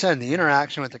like you said, the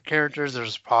interaction with the characters,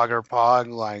 there's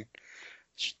Pog,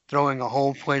 throwing a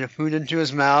whole plate of food into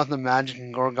his mouth. The Magic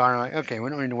and Gorgon are like, okay, we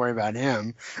don't need to worry about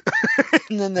him.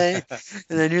 And then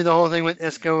they do the whole thing with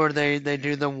Isco where they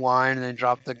do the wine and they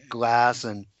drop the glass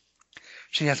and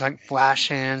she has like flash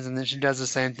hands, and then she does the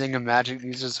same thing and Magic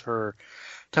uses her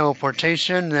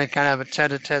teleportation, and they kind of have a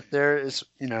tete-a-tete there. Is,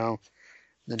 you know,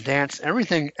 the dance,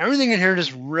 everything in here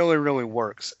just really, really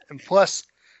works. And plus,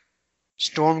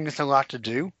 Storm gets a lot to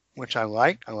do, which I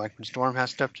like. I like when Storm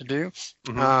has stuff to do.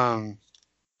 Mm-hmm.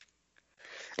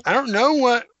 I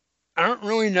don't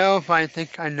really know if I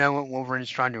think I know what Wolverine's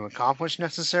trying to accomplish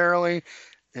necessarily.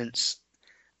 And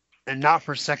not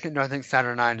for a second do I think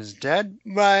Saturnine is dead,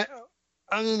 but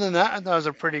other than that, I thought it was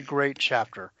a pretty great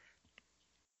chapter.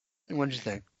 What did you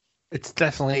think? It's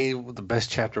definitely the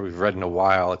best chapter we've read in a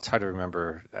while. It's hard to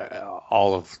remember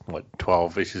all of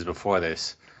 12 issues before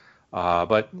this,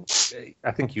 but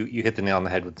I think you hit the nail on the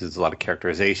head with there's a lot of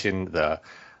characterization. The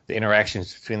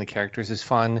interactions between the characters is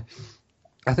fun.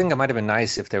 I think it might have been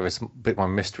nice if there was a bit more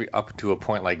mystery up to a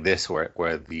point like this,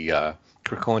 where the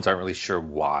Krakoans aren't really sure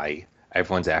why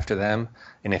everyone's after them,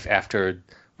 and if after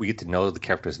we get to know the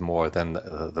characters more, then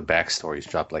the backstories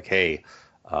drop. Like, hey,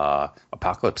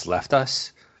 Apocalypse left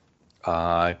us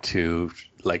to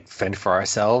like fend for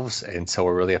ourselves, and so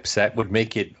we're really upset. Would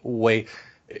make it way.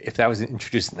 If that was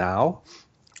introduced now,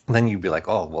 then you'd be like,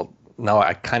 oh well. No,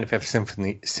 I kind of have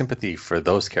sympathy for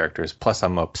those characters. Plus,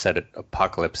 I'm upset at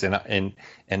Apocalypse, and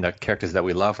the characters that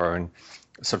we love are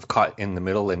sort of caught in the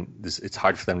middle, and it's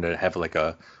hard for them to have like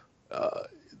a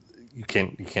you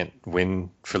can't win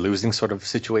for losing sort of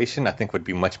situation. I think would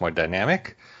be much more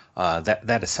dynamic.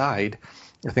 That aside,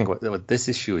 I think what this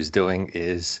issue is doing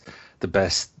is the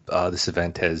best this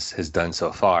event has done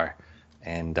so far,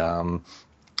 and I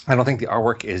don't think the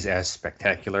artwork is as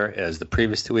spectacular as the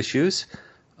previous two issues.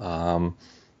 Caselli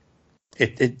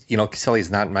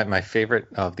is not my favorite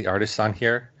of the artists on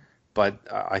here, but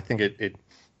I think it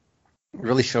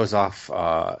really shows off,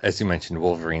 as you mentioned,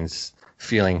 Wolverine's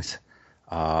feelings,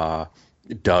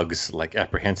 Doug's like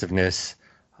apprehensiveness,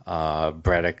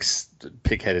 Braddock's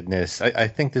pigheadedness. I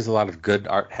think there's a lot of good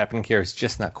art happening here. It's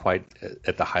just not quite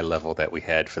at the high level that we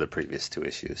had for the previous two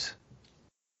issues.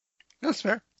 That's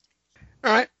fair.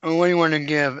 All right. Well, what do you want to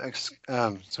give?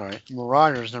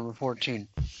 Marauders number 14.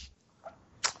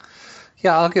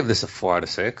 Yeah, I'll give this a 4 out of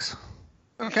 6.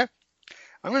 Okay.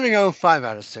 I'm going to go 5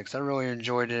 out of 6. I really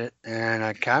enjoyed it, and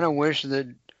I kind of wish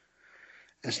that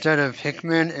instead of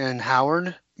Hickman and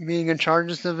Howard being in charge of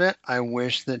this event, I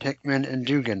wish that Hickman and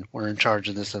Dugan were in charge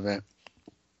of this event.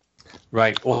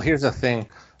 Right. Well, here's the thing.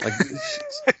 Like,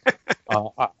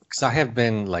 because I have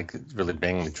been like really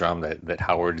banging the drum that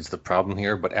Howard is the problem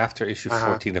here, but after issue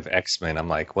 14 of X-Men, I'm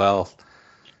like, well,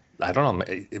 I don't know.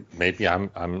 Maybe I'm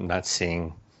not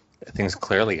seeing things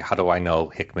clearly. How do I know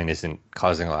Hickman isn't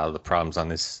causing a lot of the problems on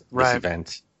this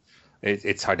event?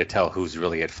 It's hard to tell who's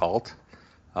really at fault.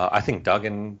 I think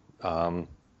Duggan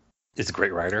is a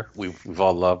great writer. We've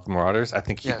all loved Marauders. I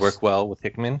think he'd work well with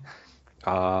Hickman.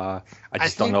 I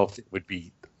don't know if it would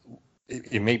be.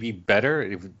 It may be better.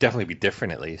 It would definitely be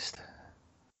different, at least.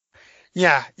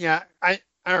 Yeah. I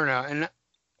don't know, and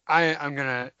I'm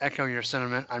gonna echo your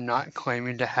sentiment. I'm not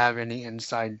claiming to have any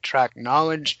inside track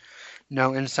knowledge,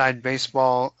 no inside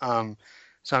baseball.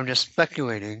 So I'm just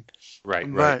speculating. Right.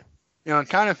 But it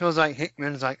kind of feels like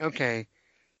Hickman's like, okay,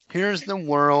 here's the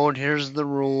world, here's the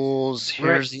rules,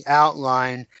 here's the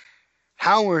outline.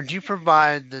 Howard, you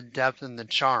provide the depth and the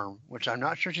charm, which I'm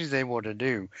not sure she's able to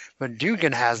do. But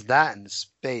Dugan has that in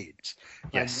spades.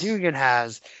 Yes. Dugan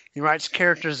he writes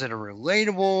characters that are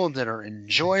relatable, that are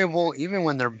enjoyable, even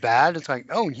when they're bad. It's like,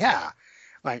 oh yeah,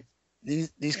 like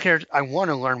these characters, I want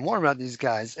to learn more about these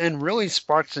guys, and really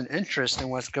sparks an interest in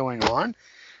what's going on.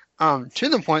 To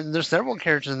the point that there's several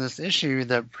characters in this issue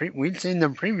that we'd seen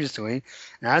them previously,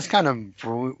 and I just kind of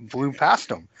blew past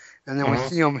them. And then we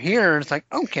see them here, and it's like,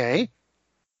 okay.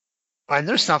 Like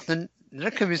there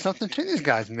could be something to these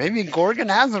guys. Maybe Gorgon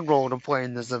has a role to play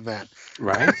in this event.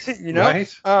 Right. Right.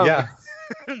 Yeah.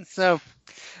 I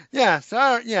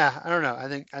don't know. I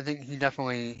think he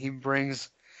definitely brings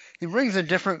a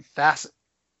different facet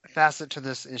to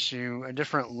this issue, a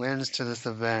different lens to this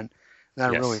event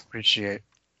that I really appreciate.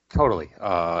 Totally.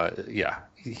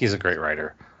 He's a great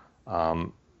writer.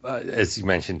 As you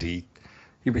mentioned, he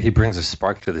brings a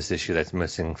spark to this issue that's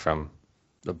missing from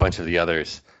a bunch of the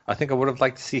others. I think I would have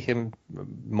liked to see him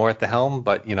more at the helm,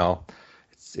 but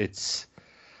it's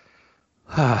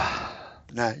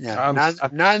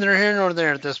neither here nor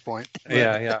there at this point.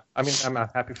 Yeah. I mean, I'm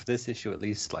happy for this issue at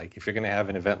least. Like, if you're going to have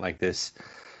an event like this,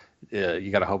 you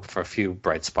got to hope for a few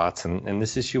bright spots, and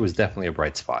this issue was definitely a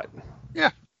bright spot.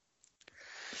 Yeah.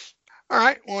 All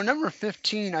right. Well, number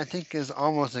 15, I think, is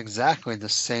almost exactly the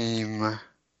same. In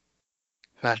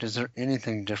fact, is there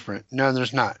anything different? No,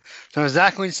 there's not. So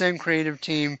exactly the same creative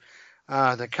team.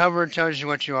 The cover tells you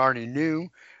what you already knew,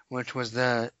 which was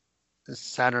that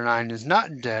Saturnine is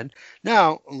not dead.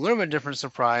 Now, a little bit different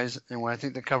surprise, and what I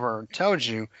think the cover tells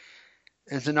you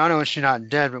is that not only is she not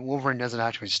dead, but Wolverine doesn't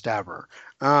actually stab her.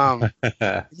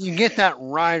 You get that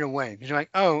right away because you're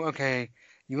like, oh, okay.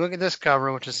 You look at this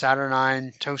cover, which is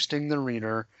Saturnine toasting the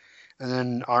reader, and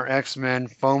then our X-Men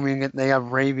foaming it. They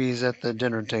have rabies at the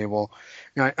dinner table.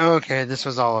 You're like, oh, okay, this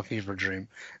was all a fever dream,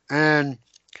 and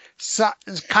so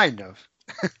it's kind of.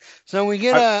 So we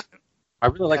get I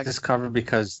really like this cover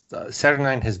because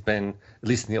Saturnine has been, at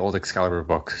least in the old Excalibur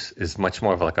books, is much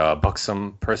more of like a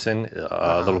buxom person,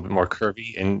 a little bit more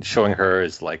curvy, and showing her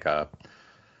as like a,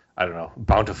 I don't know,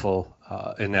 bountiful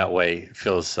in that way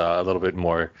feels a little bit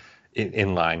more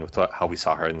in line with how we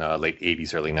saw her in the late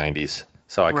 80s, early 90s.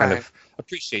 So I kind of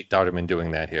appreciate Dodderman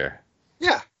doing that here.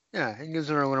 Yeah, it gives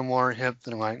her a little more hip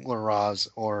than like Laraz,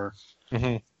 or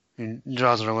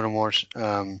draws her a little more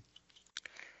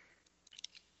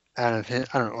out of his.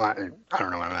 I don't know what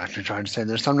I'm actually trying to say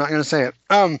there, so I'm not going to say it.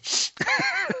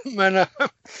 But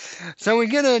so we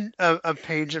get a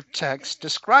page of text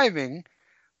describing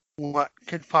what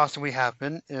could possibly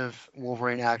happen if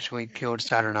Wolverine actually killed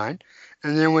Saturnine,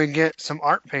 and then we get some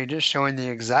art pages showing the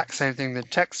exact same thing the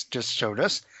text just showed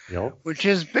us, which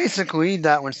is basically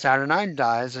that when Saturnine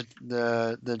dies,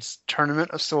 the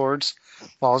Tournament of Swords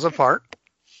falls apart.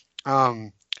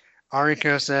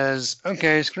 Ariko says,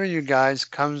 okay, screw you guys,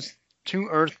 comes to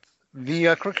Earth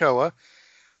via Krakoa,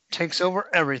 takes over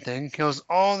everything, kills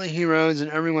all the heroes,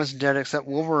 and everyone's dead except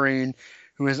Wolverine,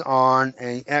 who is on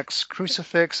a X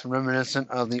crucifix reminiscent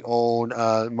of the old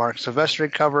Mark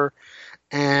Silvestri cover,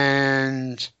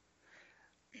 and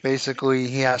basically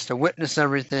he has to witness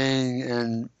everything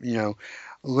and,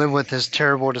 live with his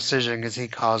terrible decision because he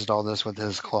caused all this with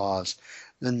his claws.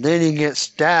 And then he gets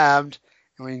stabbed,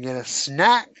 and we get a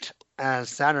snacked as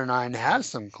Saturnine has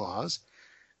some claws,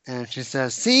 and she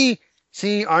says, see,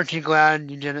 aren't you glad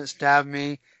you didn't stab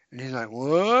me? And he's like,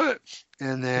 what?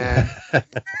 And then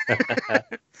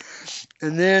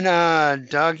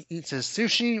Doug eats his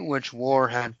sushi, which War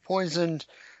had poisoned,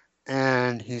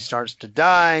 and he starts to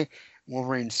die.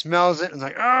 Wolverine smells it and is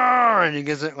like, oh, and he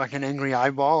gives it like an angry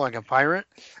eyeball, like a pirate.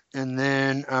 And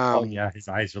then his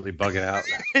eyes really bugging out.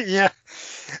 Yeah.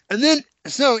 And then,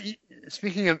 so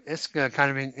speaking of Iska kind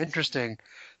of being interesting,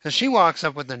 so she walks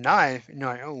up with a knife, and you're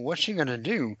like, oh, what's she going to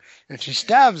do? And she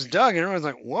stabs Doug, and everyone's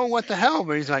like, whoa, what the hell?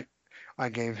 But he's like, I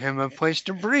gave him a place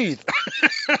to breathe.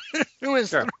 It was,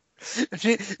 sure.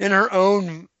 She, in her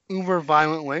own uber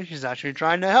violent way, she's actually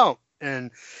trying to help.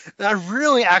 And I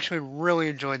really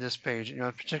enjoyed this page,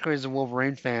 particularly as a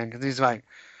Wolverine fan, because he's like,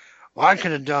 well, I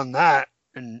could have done that.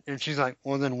 And she's like,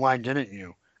 well, then why didn't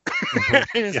you? I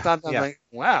just thought that, like,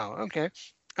 wow, okay.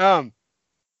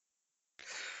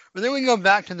 But then we go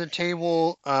back to the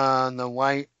table. The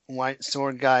white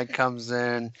sword guy comes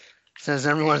in, says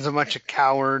everyone's a bunch of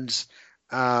cowards,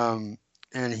 and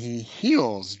he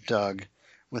heals Doug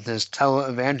with his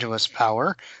televangelist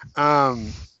power.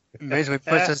 Basically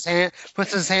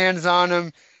puts his hands on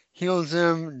him, heals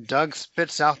him. Doug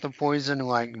spits out the poison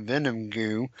like venom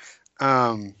goo.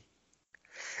 And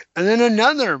then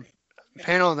another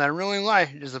panel that I really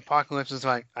like is Apocalypse is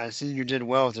like, I see you did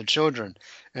well with the children.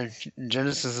 And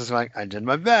Genesis is like, I did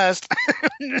my best.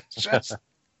 It's just,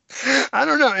 I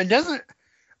don't know. It doesn't,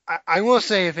 I will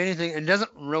say, if anything, it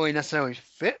doesn't really necessarily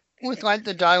fit with like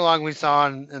the dialogue we saw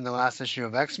in the last issue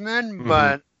of X-Men,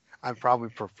 but I probably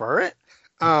prefer it.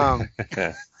 And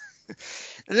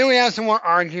then we have some more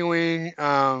arguing.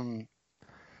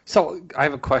 So I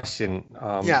have a question.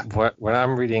 When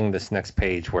I'm reading this next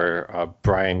page where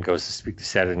Brian goes to speak to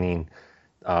Saturnine,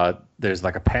 there's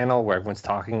like a panel where everyone's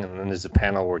talking, and then there's a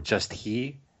panel where just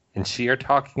he and she are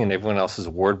talking, and everyone else's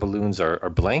word balloons are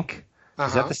blank.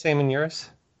 Is that the same in yours?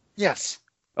 Yes.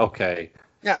 Okay.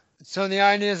 Yeah. So the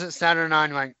idea is that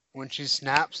Saturnine, like when she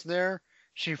snaps there,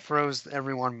 she froze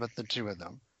everyone but the two of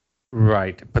them.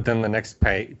 Right. But then the next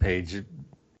page,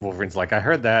 Wolverine's like, I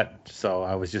heard that, so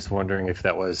I was just wondering if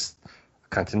that was a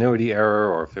continuity error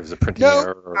or if it was a printing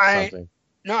error or something.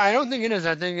 No, I don't think it is.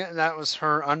 I think that was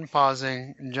her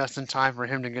unpausing just in time for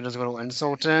him to get his little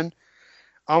insult in.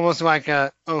 Almost like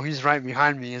a, oh, he's right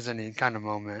behind me, isn't he, kind of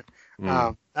moment.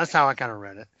 That's how I kind of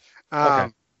read it.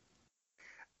 Okay.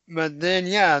 But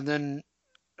then,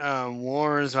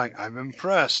 War is like, I'm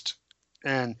impressed.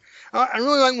 And I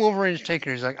really like Wolverine's take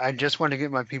here. He's like, I just want to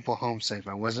get my people home safe.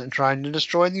 I wasn't trying to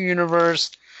destroy the universe.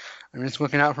 I'm just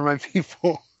looking out for my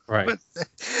people. Right.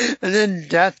 And then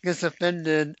Death gets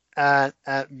offended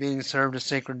at being served a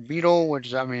sacred beetle,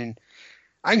 which, I mean,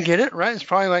 I get it, right? It's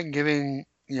probably like giving,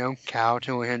 cow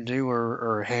to a Hindu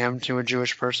or ham to a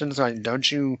Jewish person. It's like,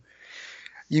 don't you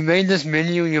made this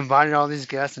menu, you invited all these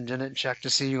guests and didn't check to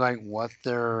see like what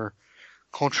their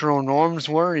cultural norms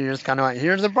were. You're just kind of like,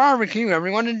 here's the barbecue,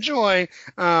 everyone enjoy.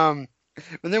 But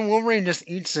then Wolverine just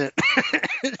eats it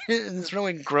in this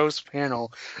really gross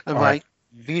panel of like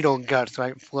beetle guts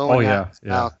like flowing out of his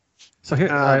mouth. So here,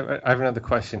 I have another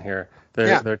question here.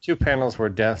 There are two panels where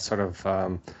Death sort of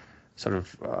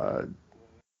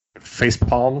face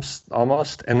palms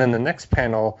almost, and then the next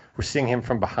panel we're seeing him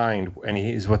from behind, and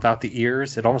he's without the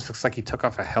ears. It almost looks like he took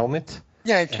off a helmet.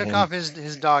 Yeah, he took off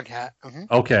his dog hat. Mm-hmm.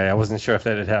 Okay, I wasn't sure if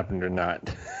that had happened or not.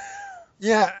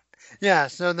 Yeah.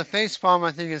 So the face palm,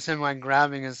 I think, is him like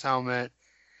grabbing his helmet.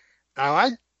 Now,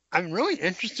 I'm really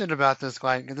interested about this,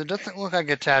 like, because it doesn't look like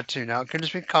a tattoo. Now, it could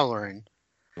just be coloring.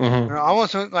 Mm-hmm. It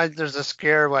almost looks like there's a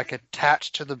scarab like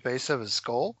attached to the base of his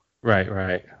skull. Right.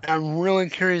 I'm really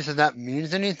curious if that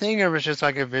means anything, or if it's just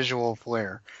like a visual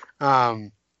flair.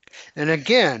 And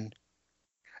again,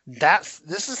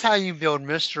 this is how you build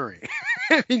mystery,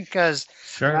 because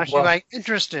you're actually like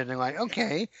interested and like,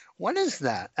 okay, what is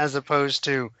that? As opposed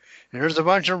to, here's a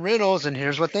bunch of riddles and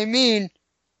here's what they mean.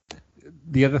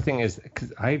 The other thing is,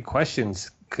 because I had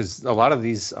questions, because a lot of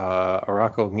these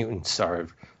Arakko mutants are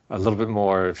a little bit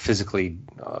more physically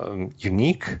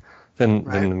unique than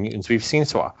the mutants we've seen.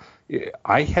 So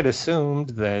I had assumed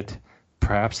that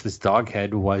perhaps this dog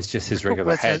head was just his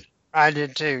regular head. I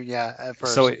did too, yeah, at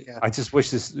first. So I just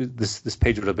wish this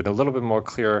page would have been a little bit more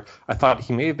clear. I thought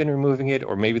he may have been removing it,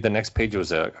 or maybe the next page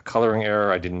was a coloring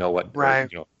error. I didn't know what. Right.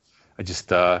 I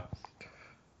just either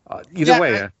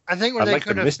way. I think where they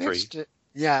could have fixed it.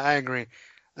 Yeah, I agree.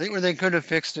 I think where they could have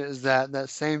fixed it is that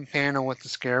same panel with the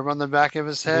scarab on the back of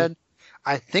his head.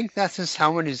 I think that's his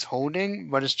helmet he's holding,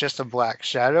 but it's just a black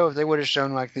shadow. If they would have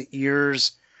shown like the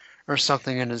ears or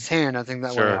something in his hand, I think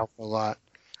that would have helped a lot.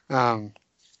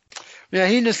 Yeah,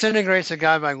 he disintegrates a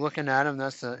guy by looking at him.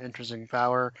 That's an interesting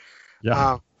power.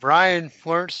 Yeah. Brian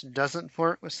doesn't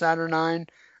flirt with Saturnine,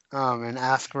 and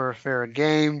asks for a fair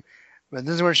game. But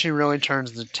this is where she really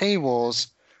turns the tables,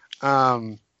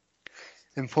 and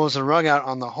pulls the rug out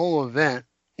on the whole event,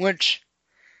 which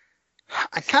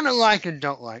I kind of like and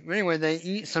don't like. But anyway, they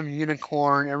eat some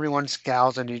unicorn. Everyone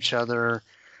scowls at each other.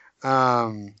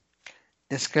 Iska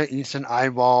eats an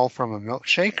eyeball from a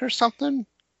milkshake or something.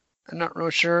 I'm not real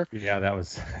sure. Yeah, that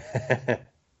was.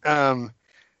 And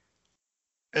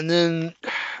then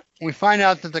we find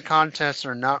out that the contests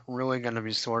are not really going to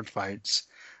be sword fights,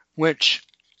 which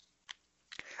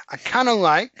I kind of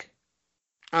like.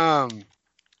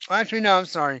 Actually, no, I'm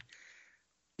sorry.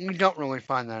 We don't really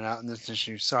find that out in this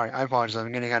issue. Sorry, I apologize.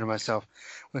 I'm getting ahead of myself.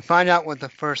 We find out what the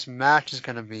first match is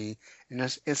going to be, and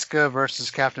it's Iska versus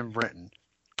Captain Britain.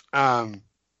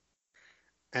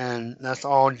 And that's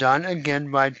all done again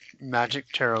by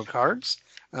Magic Tarot cards.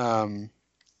 But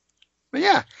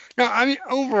yeah, no, I mean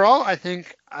overall, I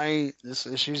think this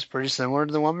issue is pretty similar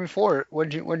to the one before. What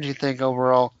did you think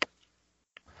overall?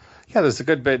 Yeah, there's a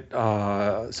good bit,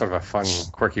 sort of a fun,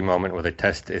 quirky moment where they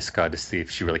test Iska to see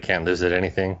if she really can lizard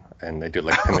anything, and they do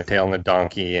like pin the tail on the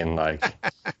donkey and like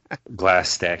glass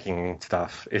stacking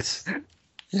stuff.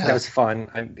 That was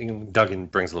fun. Duggan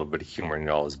brings a little bit of humor in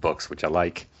all his books, which I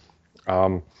like.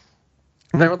 I'm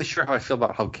not really sure how I feel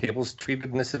about how Cable's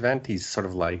treated in this event. He's sort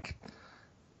of like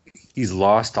he's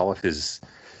lost all of his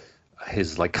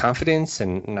like confidence,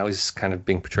 and now he's kind of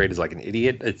being portrayed as like an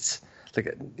idiot. It's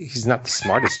like he's not the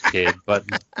smartest kid, but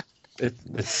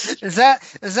it's is that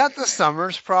the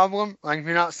Summers problem? Like if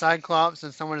you're not Cyclops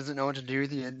and someone doesn't know what to do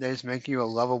with you, they just make you a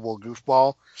lovable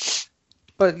goofball.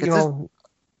 But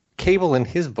Cable in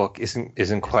his book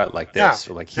isn't quite like this.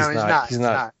 No, or like he's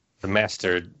not the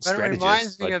master strategist. But it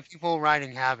reminds me of people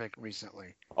writing Havoc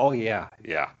recently. Oh yeah.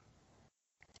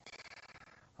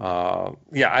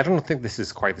 I don't think this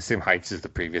is quite the same heights as the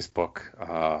previous book.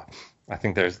 I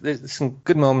think there's some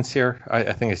good moments here.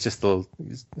 I think it's just a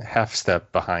half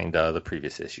step behind the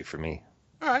previous issue for me.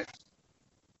 All right.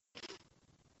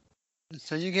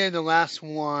 So you gave the last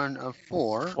one a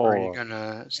 4. Are you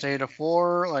gonna stay at a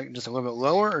 4, like just a little bit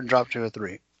lower, or drop to a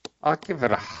 3? I'll give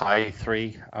it a high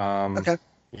 3. Okay.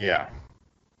 Yeah.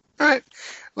 All right.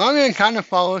 Well, I'm going to kind of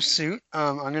follow suit.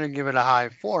 I'm going to give it a high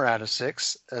 4 out of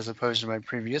 6 as opposed to my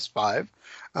previous 5.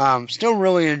 Still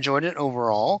really enjoyed it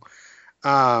overall.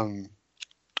 But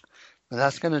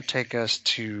that's going to take us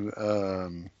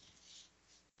to,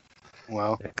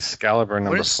 Excalibur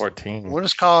number 14. We'll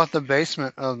just call it the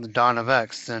basement of the Dawn of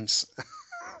X since...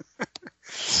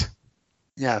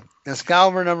 Yeah,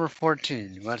 Excalibur number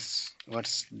 14. Let's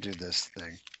do this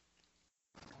thing.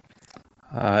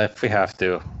 If we have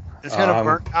to. It's gonna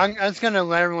burn. It's gonna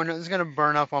let everyone know. It's gonna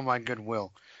burn up on my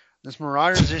goodwill. This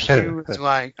Marauders issue is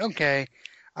like, okay,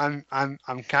 I'm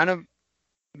kind of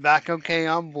back okay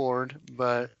on board,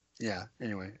 but yeah.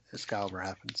 Anyway, Excalibur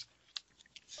happens.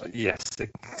 Yes,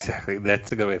 exactly.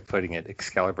 That's a good way of putting it.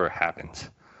 Excalibur happens.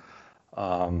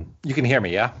 You can hear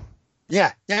me, yeah?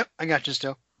 Yeah, I got you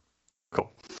still. Cool.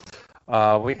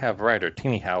 We have writer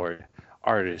Tini Howard,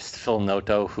 artist Phil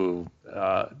Noto, who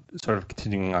sort of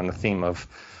continuing on the theme of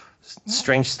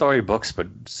strange storybooks but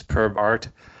superb art.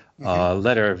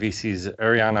 Letter VC's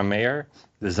Ariana Mayer,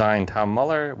 design Tom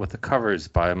Muller, with the covers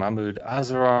by Mahmoud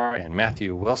Azrar and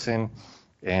Matthew Wilson.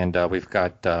 And we've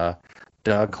got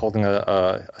Doug holding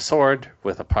a sword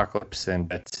with Apocalypse and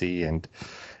Betsy and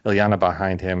Ilyana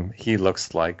behind him. He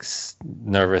looks like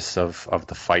nervous of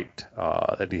the fight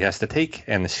that he has to take,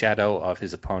 and the shadow of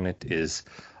his opponent is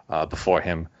before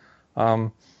him.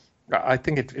 I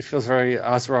think it feels very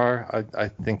Azrar. I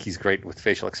think he's great with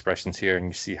facial expressions here, and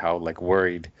you see how like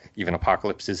worried even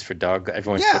Apocalypse is for Doug.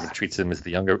 Everyone sort of treats him as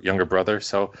the younger brother,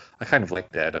 so I kind of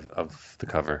like that of the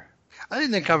cover. I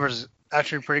think the cover's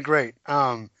actually pretty great.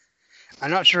 I'm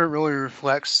not sure it really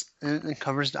reflects in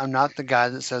covers. I'm not the guy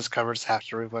that says covers have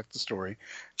to reflect the story.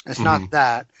 It's not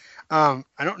that. I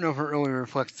don't know if it really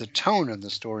reflects the tone of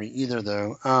the story either,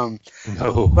 though.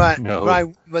 No.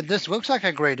 But this looks like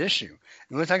a great issue.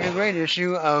 It looks like a great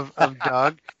issue of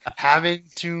Doug having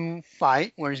to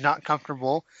fight where he's not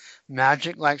comfortable.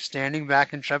 Magic, like standing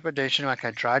back in trepidation, like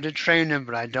I tried to train him,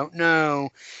 but I don't know.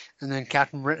 And then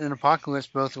Captain Britain and Apocalypse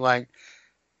both like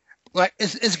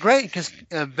it's great because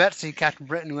Betsy, Captain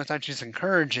Britain, looks like she's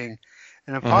encouraging,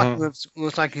 and Apocalypse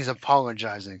looks like he's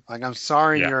apologizing. Like, I'm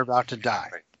sorry you're about to die.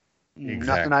 Right.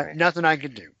 Exactly. Nothing I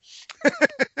could do.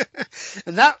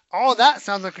 And all that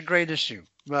sounds like a great issue,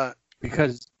 but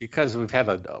because we've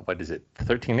had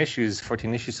 13 issues,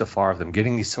 14 issues so far of them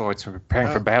getting these swords and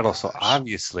preparing for battle. So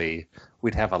obviously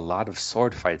we'd have a lot of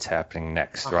sword fights happening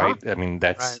next, right? I mean,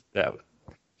 that's that.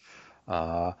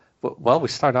 Well, we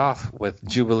start off with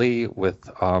Jubilee with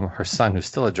her son, who's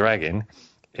still a dragon,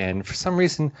 and for some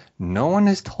reason, no one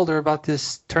has told her about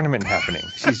this tournament happening.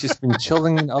 She's just been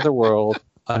chilling in Otherworld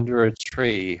under a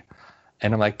tree,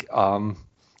 and I'm like,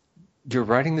 you're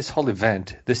writing this whole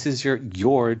event. This is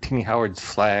your Tini Howard's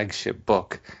flagship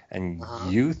book, and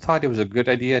you thought it was a good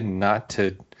idea not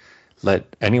to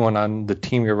let anyone on the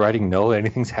team you're writing know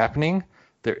anything's happening.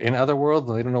 They're in Otherworld,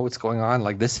 and they don't know what's going on.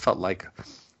 Like, this felt like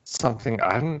something.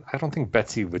 I don't think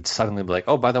Betsy would suddenly be like,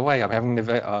 oh, by the way, I'm having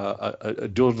a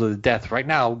duel to the death right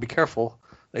now. Be careful.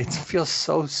 It feels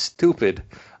so stupid.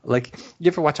 Like,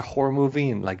 you ever watch a horror movie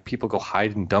and like people go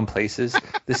hide in dumb places?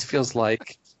 This feels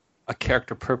like a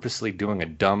character purposely doing a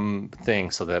dumb thing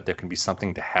so that there can be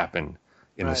something to happen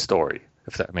in the story,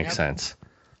 if that makes sense.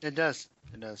 It does.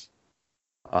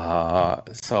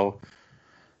 So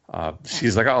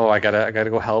she's like, oh, I gotta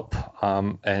go help.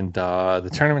 And the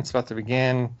tournament's about to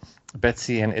begin.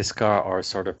 Betsy and Iska are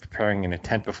sort of preparing in a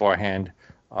tent beforehand,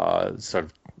 sort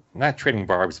of not trading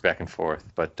barbs back and forth,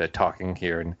 but talking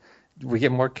here. And we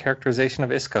get more characterization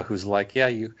of Iska, who's like,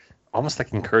 you almost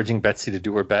like encouraging Betsy to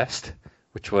do her best,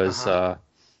 which was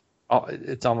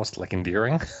it's almost like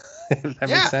endearing, if that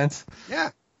makes sense.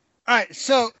 Yeah. All right,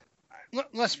 so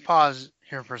let's pause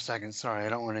here for a second. Sorry, I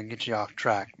don't want to get you off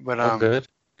track, but good.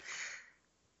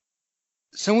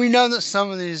 So we know that some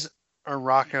of these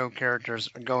Arakko characters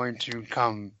are going to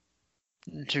come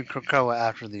to Krakoa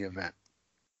after the event.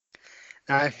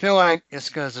 Now, I feel like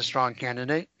Iska is a strong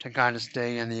candidate to kind of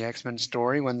stay in the X-Men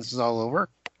story when this is all over.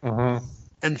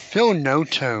 And Phil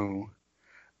Noto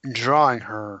drawing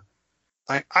her,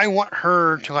 I want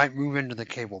her to like move into the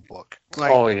Cable book.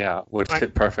 Like, would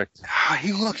fit perfect.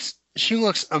 She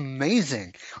looks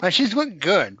amazing. Like, she's looked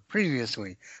good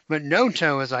previously, but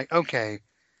Noto is like, okay,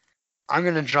 I'm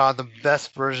going to draw the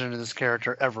best version of this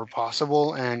character ever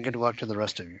possible, and good luck to the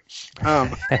rest of you.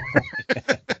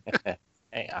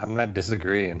 Hey, I'm not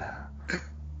disagreeing.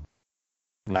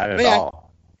 Not at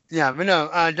all. Yeah, but no,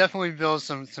 definitely build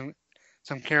some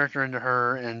character into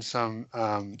her and some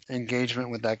engagement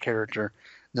with that character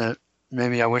that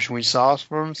maybe I wish we saw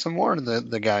from some more of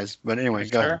the guys. But anyway,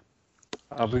 go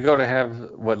ahead. We go to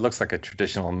have what looks like a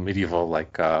traditional medieval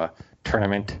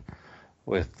tournament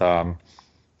with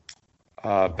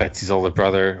Betsy's older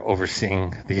brother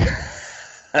overseeing the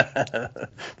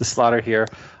the slaughter here.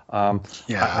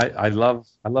 I love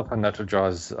how Noto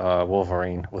draws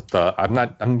Wolverine with the.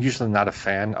 I'm usually not a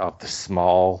fan of the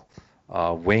small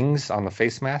wings on the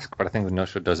face mask, but I think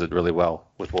Noto does it really well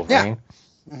with Wolverine.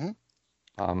 Yeah.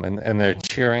 and they're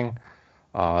cheering.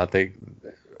 They,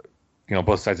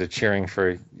 both sides are cheering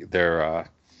for their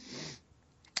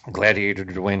gladiator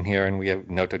to win here, and we have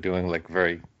Noto doing like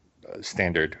very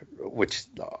standard, which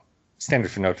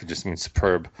standard for Noto just means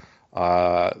superb.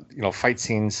 Fight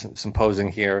scenes, some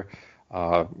posing here.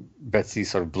 Betsy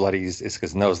sort of bloodies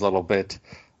Iska's nose a little bit.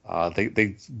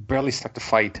 They barely start to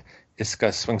fight.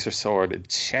 Iska swings her sword.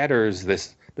 It shatters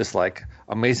this like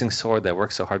amazing sword that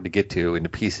worked so hard to get to into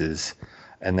pieces,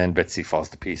 and then Betsy falls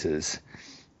to pieces.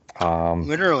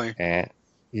 Literally. And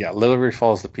yeah, literally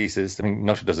falls to pieces. I mean,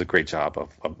 Noto does a great job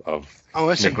of. Oh,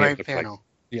 it's a great like, panel.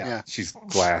 yeah, she's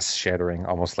glass shattering,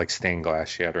 almost like stained glass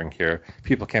shattering here.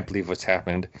 People can't believe what's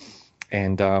happened,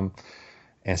 and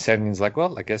Saturn's like,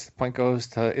 well, I guess the point goes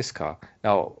to Iska.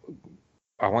 Now,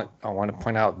 I want to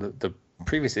point out the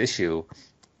previous issue.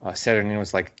 Saturn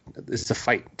was like, this is a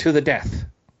fight to the death.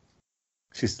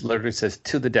 She literally says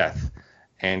to the death,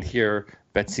 and here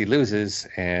Betsy loses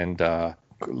and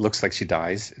looks like she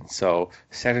dies. And so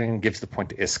Saturn gives the point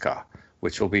to Iska,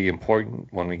 which will be important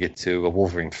when we get to a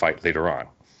Wolverine fight later on.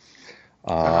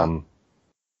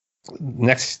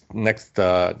 Next,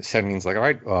 Saturn's like, all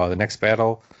right, the next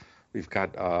battle, we've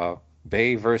got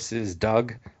Bay versus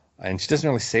Doug, and she doesn't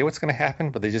really say what's going to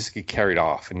happen, but they just get carried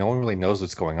off, and no one really knows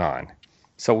what's going on.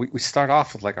 So we start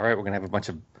off with like, all right, we're going to have a bunch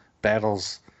of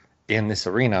battles in this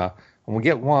arena, and we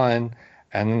get one,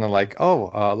 and then they're like,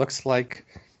 looks like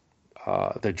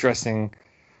they're dressing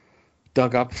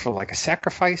Doug up for like a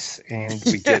sacrifice, and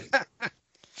we get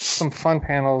some fun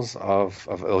panels of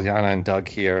Illyana and Doug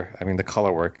here. I mean, the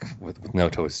color work with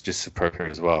Noto is just superb here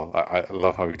as well. I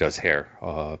love how he does hair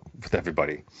with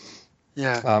everybody.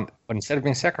 Yeah. But instead of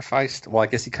being sacrificed, well, I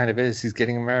guess he kind of is. He's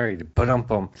getting married.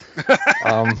 Ba-dum-bum.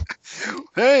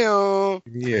 Hey-o.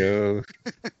 Yeah.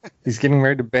 He's getting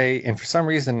married to Bay, and for some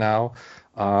reason now,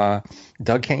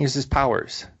 Doug can't use his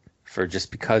powers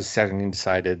just because Saturn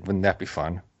decided, wouldn't that be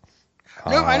fun?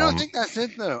 No, I don't think that's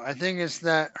it, though. I think it's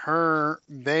that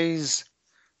Bay's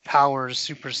powers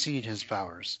supersede his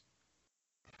powers.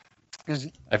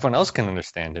 Everyone else can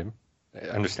understand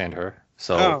her.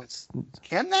 So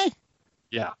can they?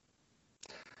 Yeah.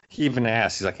 He even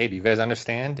asks, he's like, hey, do you guys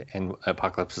understand? And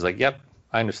Apocalypse is like, yep,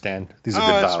 I understand. These are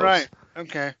good vows. That's right.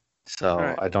 Okay. So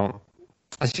right. I don't,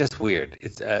 it's just weird.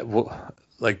 It's just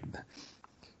want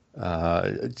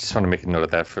to make a note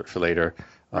of that for later.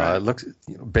 Right. It looks,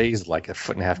 Bay's like a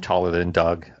foot and a half taller than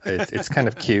Doug. It's kind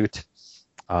of cute.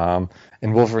 And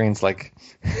Wolverine's like,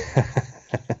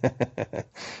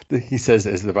 he says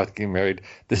as they're about to get married,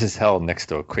 this is hell next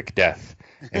to a quick death.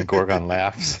 And Gorgon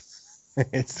laughs.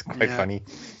 It's quite funny.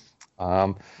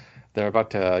 They're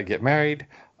about to get married.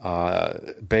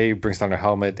 Bay brings down her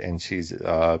helmet, and she's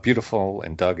beautiful,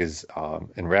 and Doug is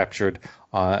enraptured.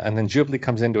 And then Jubilee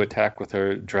comes in to attack with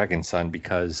her dragon son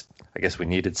because I guess we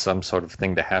needed some sort of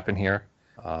thing to happen here.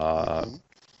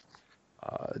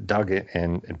 Doug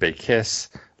and Bay kiss.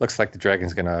 Looks like the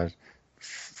dragon's gonna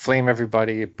flame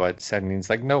everybody, but Saturn's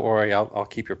like, no worry, I'll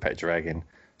keep your pet dragon.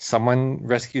 Someone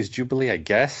rescues Jubilee, I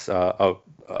guess.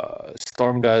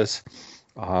 Storm does.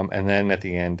 And then at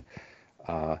the end,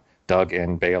 Doug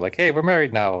and Bay are like, hey, we're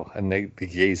married now. And they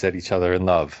gaze at each other in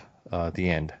love at the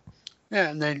end.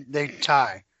 Yeah, and they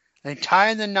tie. They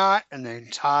tie the knot, and they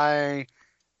tie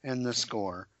in the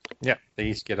score. Yeah, they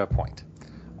each get a point.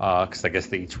 Because I guess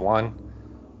they each won.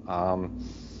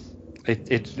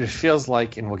 It feels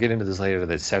like, and we'll get into this later,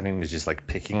 that Saturn is just like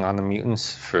picking on the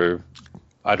mutants for,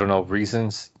 I don't know,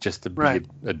 reasons, just to be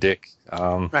a dick.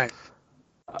 Right.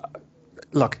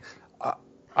 Look,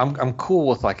 I'm cool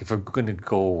with, like, if we're going to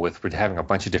go with having a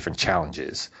bunch of different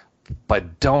challenges,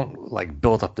 but don't like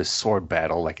build up this sword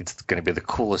battle like it's going to be the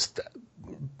coolest,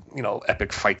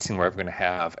 epic fight scene we're ever going to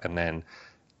have, and then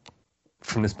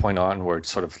from this point onward,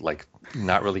 sort of like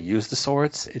not really use the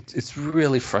swords. It's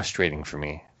really frustrating for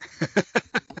me.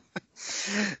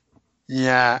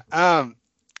 Yeah.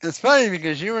 It's funny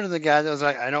because you were the guy that was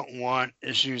like, I don't want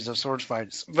issues of sword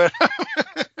fights, but.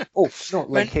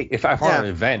 Hey, if I want an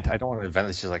event, I don't want an event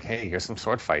that's just like, hey, here's some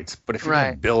sword fights. But if you're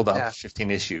going to build up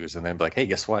 15 issues and then be like, hey,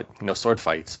 guess what? No sword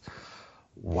fights.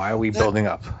 Why are we building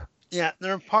up? Yeah,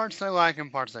 there are parts I like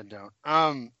and parts I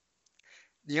don't.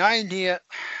 The idea.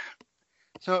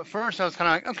 So at first I was kind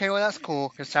of like, okay, well that's cool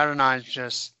because Saturn's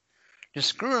just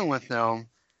screwing with them,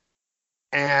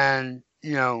 and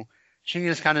she can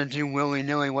just kind of do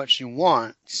willy-nilly what she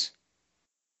wants.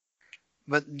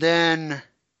 But then.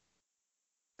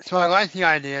 So I like the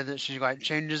idea that she like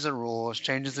changes the rules,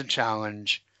 changes the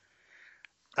challenge.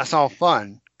 That's all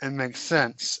fun and makes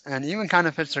sense and even kind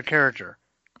of fits her character.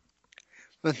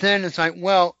 But then it's like,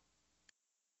 well,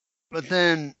 but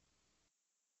then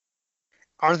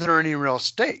are there any real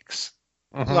stakes?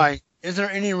 Mhm. Like, is there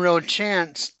any real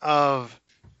chance of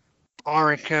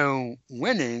Ariko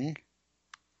winning?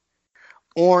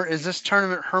 Or is this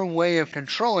tournament her way of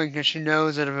controlling because she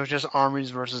knows that if it was just armies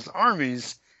versus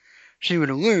armies, she would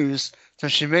lose? So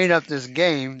she made up this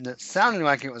game that sounded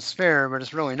like it was fair, but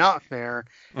it's really not fair.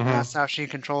 And that's how she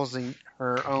controls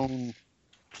her own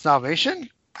salvation,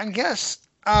 I guess.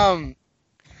 I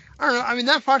don't know. I mean,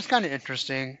 that part's kind of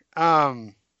interesting.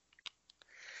 I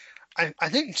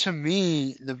think to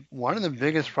me, one of the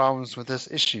biggest problems with this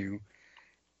issue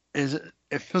is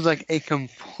it feels like a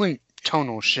complete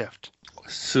tonal shift.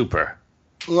 Super.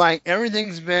 Like,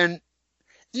 everything's been,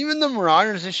 even the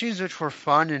Marauders issues, which were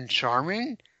fun and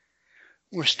charming,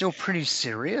 were still pretty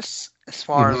serious as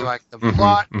far as like the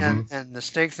plot and the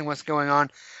stakes and what's going on.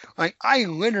 Like, I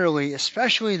literally,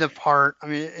 especially the part, I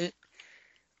mean,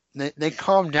 they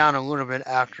calmed down a little bit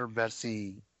after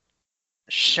Betsy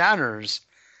shatters,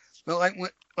 but like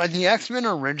the X-Men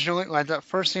originally, like that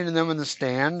first scene of them in the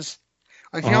stands,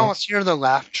 like you almost hear the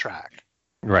laugh track.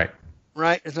 Right.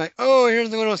 Right? It's like, oh, here's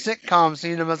the little sitcom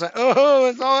scene of us like, oh,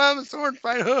 let's all have a sword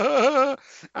fight.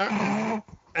 I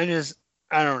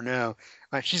don't know.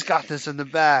 Like, she's got this in the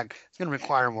bag. It's going to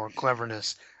require more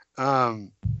cleverness.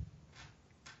 And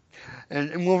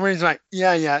Wolverine's like,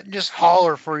 yeah, just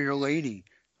holler for your lady.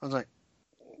 I was like,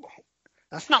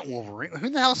 that's not Wolverine. Who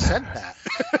the hell said that?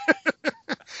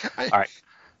 All right.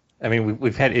 I mean,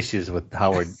 we've had issues with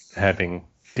Howard having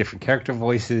different character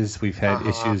voices. We've had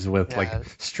issues with like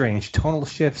strange tonal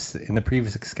shifts in the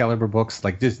previous Excalibur books.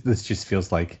 Like this just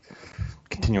feels like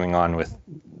continuing on with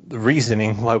the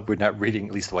reasoning why we're not reading,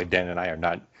 at least why Dan and I are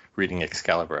not reading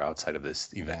Excalibur outside of this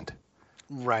event.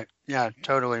 Right. Yeah,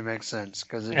 totally makes sense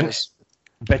because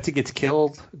Betsy gets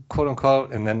killed, quote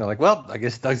unquote, and then they're like, well, I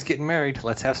guess Doug's getting married.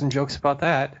 Let's have some jokes about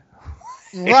that.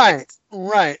 Right.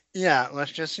 Yeah,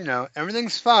 let's just,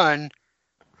 everything's fun.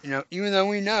 Even though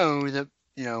we know that,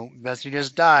 Betsy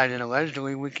just died and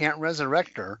allegedly we can't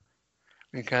resurrect her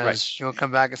because she'll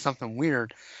come back as something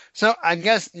weird. So I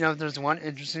guess, there's one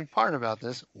interesting part about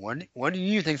this. What do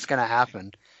you think is going to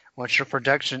happen? What's your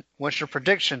prediction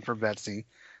for Betsy?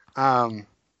 I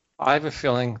have a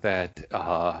feeling that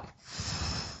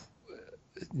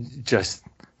just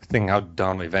thinking how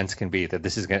dumb events can be, that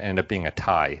this is going to end up being a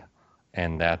tie,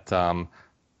 and that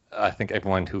I think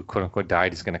everyone who quote unquote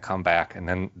died is going to come back,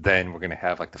 and then we're going to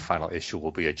have like the final issue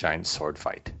will be a giant sword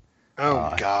fight.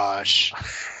 Oh gosh.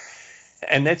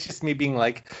 And that's just me being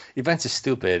like, events are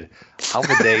stupid. How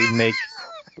would they make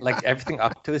like everything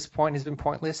up to this point has been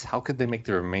pointless? How could they make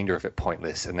the remainder of it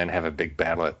pointless and then have a big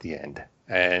battle at the end?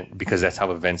 And because that's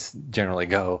how events generally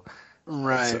go.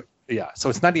 Right. So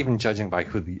it's not even judging by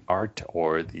who the art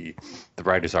or the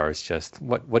writers are. It's just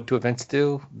what do events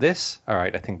do? This? All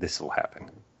right, I think this will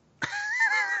happen.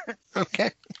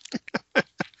 Okay.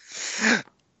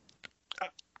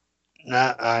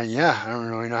 I don't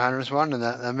really know how to respond to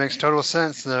that. That makes total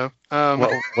sense, though.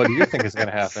 What do you think is going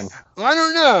to happen? Well, I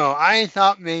don't know. I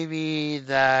thought maybe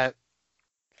that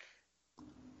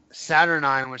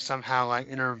Saturnine would somehow like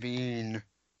intervene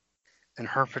in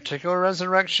her particular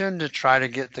resurrection to try to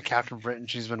get the Captain Britain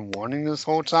she's been wanting this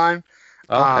whole time.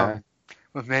 Okay.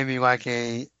 With maybe like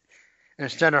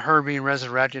instead of her being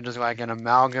resurrected as like an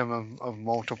amalgam of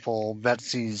multiple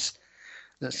Betsy's,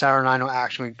 that Saturnine will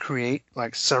actually create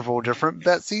like several different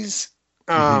Betsy's,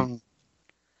 and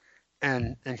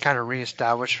kind of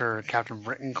reestablish her Captain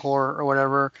Britain Corps or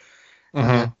whatever,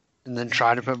 and then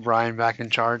try to put Brian back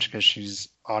in charge because she's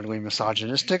oddly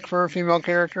misogynistic for a female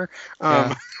character.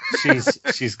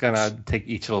 She's gonna take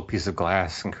each little piece of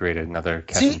glass and create another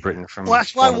Captain Britain from. Well,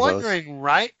 that's why I'm wondering,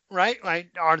 right? Like,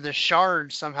 are the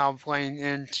shards somehow playing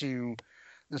into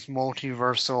this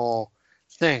multiversal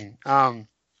thing?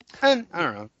 And I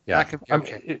don't know. Yeah, that could be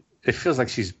okay. It feels like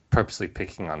she's purposely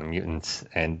picking on the mutants,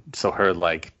 and so her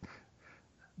like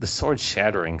the sword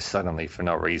shattering suddenly for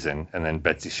no reason, and then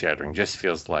Betsy shattering just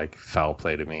feels like foul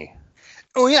play to me.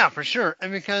 Oh yeah, for sure,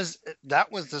 and because that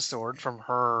was the sword from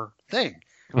her thing.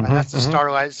 And that's the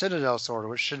Starlight Citadel sword,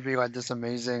 which should be like this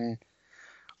amazing,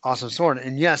 awesome sword.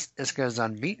 And yes, Iska's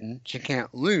unbeaten; she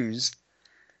can't lose.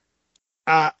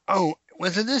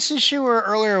 Was it this issue or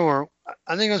earlier? Or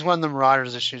I think it was one of the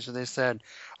Marauders issues where they said,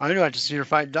 "I'd like to see her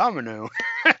fight Domino."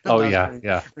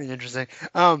 Pretty interesting.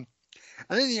 I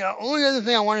think the only other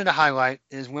thing I wanted to highlight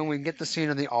is when we get the scene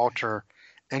of the altar,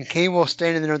 and Cable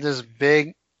standing there with this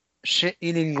big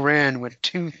shit-eating grin with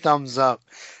 2 thumbs up.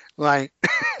 Like,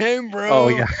 hey, bro. Oh,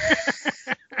 yeah.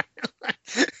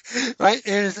 Right?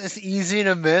 It's easy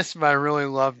to miss, but I really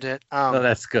loved it. No,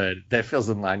 that's good. That feels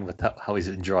in line with how he's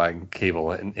enjoying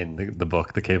Cable in the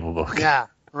book, the Cable book. Yeah.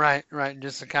 Right.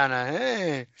 Just to kind of,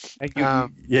 hey. Yeah,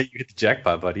 you hit the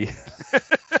jackpot, buddy.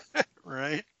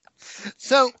 Right.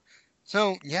 So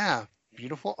yeah,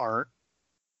 beautiful art.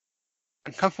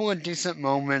 A couple of decent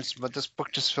moments, but this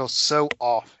book just feels so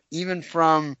off, even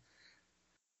from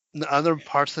the other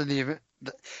parts of the event.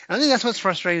 I think that's what's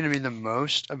frustrating to me the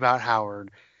most about Howard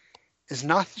is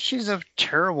not that she's a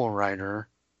terrible writer,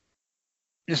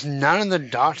 just none of the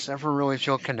dots ever really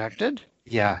feel connected.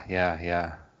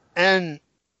 Yeah. And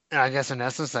I guess in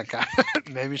essence, that guy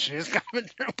maybe she is kind of a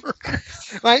terrible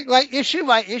writer. like issue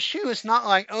by issue, it's not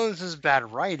like, oh, this is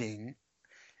bad writing.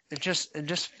 It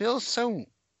just feels so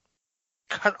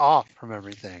cut off from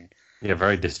everything. Yeah,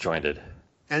 very disjointed.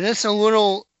 And it's a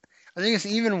little, I think it's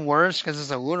even worse because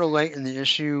it's a little late in the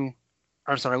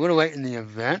a little late in the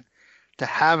event to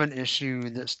have an issue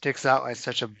that sticks out like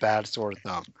such a bad sore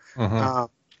thumb. Mm-hmm.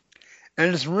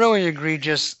 And it's really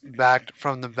egregious back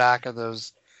from the back of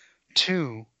those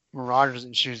 2 Marauders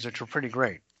issues, which were pretty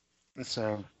great.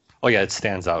 So. Oh yeah, it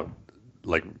stands out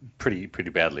like pretty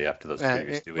badly after those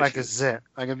previous 2 like issues. a zit,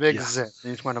 like a big zit.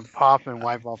 You just want to pop and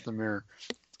wipe off the mirror.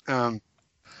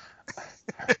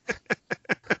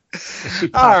 She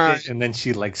popped it, and then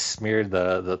she like smeared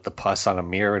the pus on a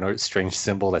mirror in a strange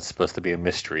symbol that's supposed to be a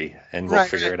mystery, and we'll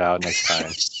figure it out next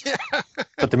time. Yeah.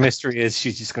 But the mystery is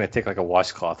she's just going to take like a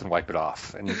washcloth and wipe it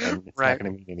off, and it's not going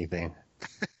to mean anything.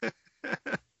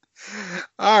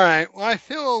 All right. Well, I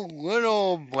feel a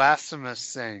little blasphemous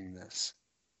saying this.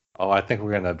 Oh, I think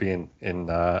we're going to be in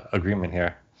agreement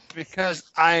here. Because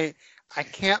I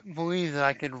can't believe that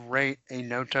I could rate a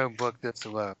Noto book this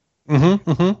low.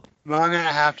 Mm-hmm. But I'm going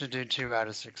to have to do 2 out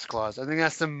of 6 claws. I think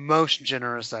that's the most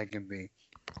generous I can be.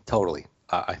 Totally.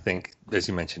 I think, as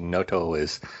you mentioned, Noto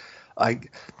is...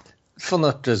 Phil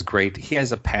Noto is great. He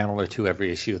has a panel or 2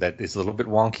 every issue that is a little bit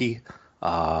wonky.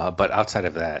 But outside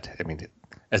of that, I mean,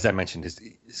 as I mentioned,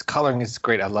 his coloring is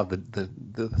great. I love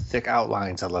the thick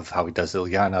outlines. I love how he does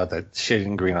Ilyana, the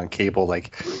shading green on Cable,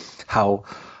 like how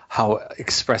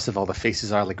expressive all the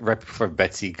faces are. Like right before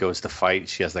Betsy goes to fight,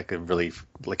 she has like a really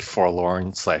like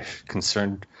forlorn /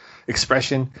 concerned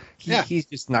expression. He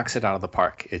just knocks it out of the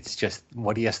park. It's just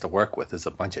what he has to work with is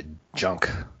a bunch of junk.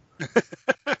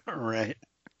 Right.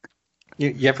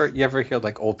 You ever hear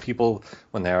like old people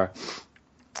when they're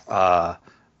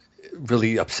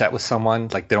really upset with someone,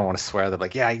 like they don't want to swear, they're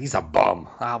like, yeah, he's a bum.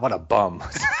 What a bum.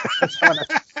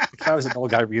 If I was an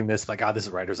old guy reading this, like, this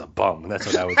writer's a bum. That's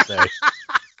what I would say.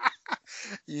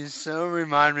 You so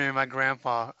remind me of my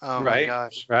grandpa. Oh my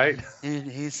gosh. Right.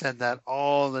 He said that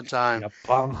all the time. Yeah,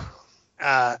 bum.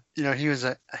 He was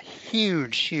a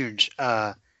huge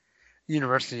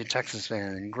University of Texas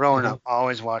fan, and growing up, I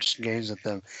always watched games with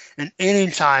them. And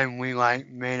anytime we like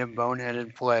made a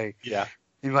boneheaded play, he'd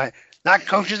be like, that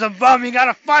coach is a bum. You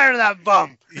gotta fire that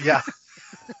bum. Yeah.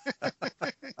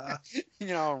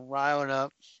 Rile it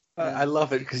up. I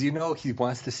love it because he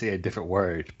wants to say a different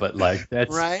word, but like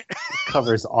that's right.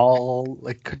 Covers all.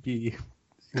 Like could be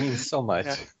means so much.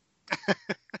 Yeah.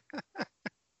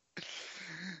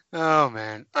 Oh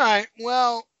man! All right.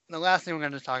 Well, the last thing we're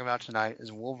going to talk about tonight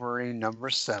is Wolverine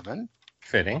number 7.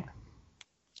 Fitting.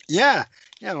 Yeah.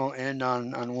 We'll end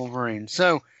on Wolverine.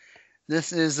 So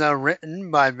this is written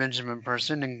by Benjamin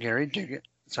Person and Gary Duggan.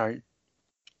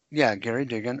 Gary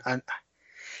Duggan.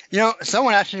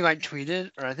 Someone actually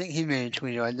tweeted, or I think he may have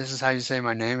tweeted, like, this is how you say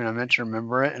my name, and I meant to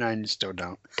remember it, and I still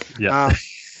don't. Yeah.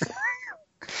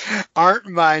 Art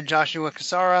by Joshua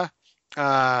Cassara.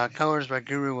 Colors by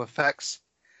Guru Effects.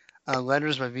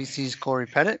 Letters by VC's Corey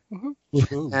Pettit.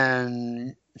 Mm-hmm.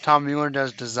 And Tom Mueller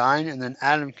does design, and then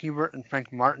Adam Kubert and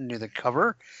Frank Martin do the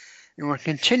cover. And we're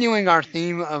continuing our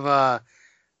theme of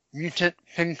mutant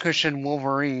pincushion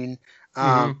Wolverine.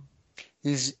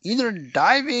 He's either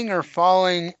diving or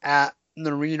falling at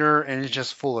the reader, and he's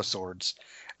just full of swords.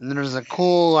 And then there's a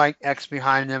cool X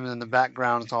behind him, and then the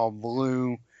background is all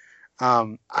blue.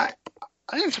 I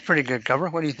think it's a pretty good cover.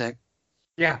 What do you think?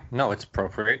 Yeah, no, it's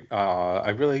appropriate.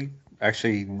 I really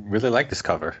like this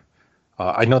cover.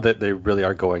 I know that they really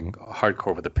are going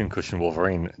hardcore with the pincushion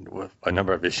Wolverine with a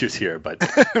number of issues here, but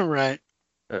right.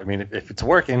 I mean, if it's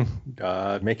working,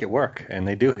 make it work, and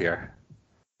they do here.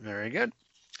 Very good.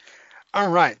 All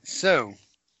right, so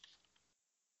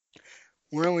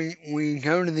where we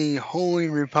go to the Holy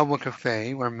Republic of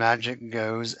Fae, where magic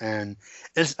goes, and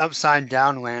it's upside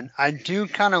down land. I do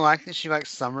kind of like that she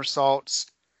somersaults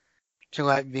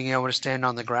to being able to stand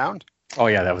on the ground. Oh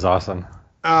yeah, that was awesome.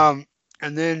 And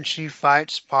then she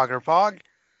fights Poggerpog,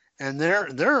 and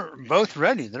they're both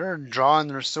ready. They're drawing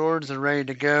their swords, they're ready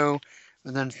to go.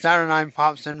 And then Saturnine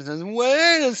pops in and says,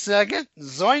 "Wait a second,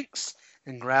 zoinks!"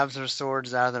 and grabs their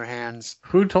swords out of their hands.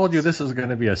 Who told you this was going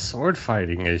to be a sword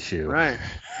fighting issue? Right.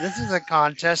 This is a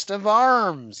contest of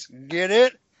arms. Get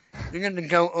it? You're going to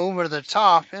go over the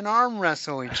top and arm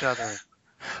wrestle each other.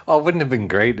 Oh, wouldn't it have been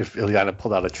great if Ileana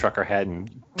pulled out a trucker hat and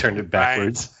turned it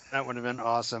backwards? Right. That would have been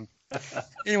awesome.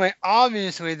 Anyway,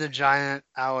 obviously the giant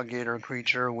alligator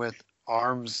creature with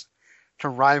arms to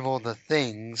rival the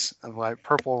things of like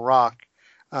purple rock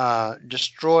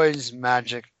destroys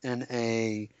Magic in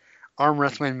a arm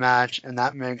wrestling match, and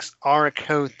that makes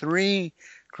Aurico 3,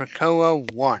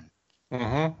 Krakoa 1.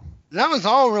 Mm-hmm. That was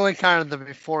all really kind of the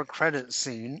before credit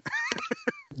scene.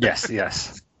 Yes.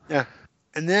 Yeah.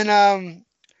 And then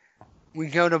we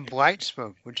go to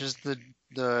Blightspoke, which is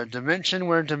the dimension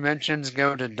where dimensions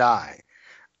go to die.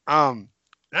 And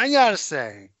I gotta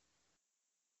say,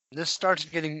 this starts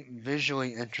getting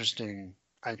visually interesting,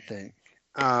 I think.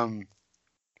 And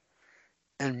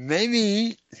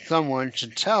maybe someone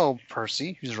should tell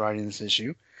Percy, who's writing this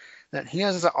issue, that he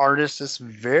has an artist that's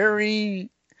very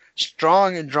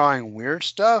strong at drawing weird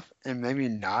stuff and maybe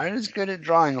not as good at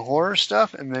drawing horror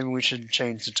stuff, and maybe we should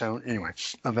change the tone anyway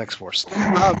of X-Force.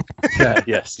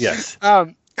 Yes.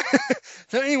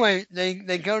 So anyway,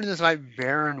 they go to this like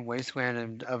barren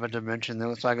wasteland of a dimension that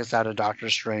looks like it's out of Doctor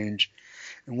Strange,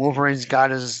 and Wolverine's got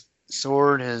his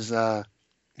sword, his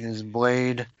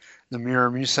blade, the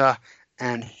Mirror Musa,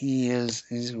 and he's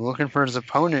looking for his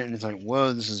opponent, and he's like,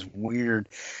 whoa, this is weird.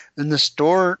 Then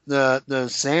the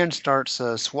sand starts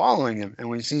swallowing him, and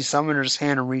we see Summoner's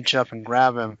hand reach up and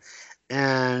grab him.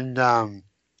 And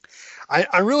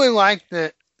I really like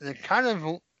that kind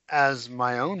of as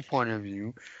my own point of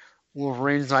view,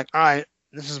 Wolverine's like, all right,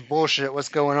 this is bullshit. What's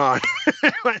going on?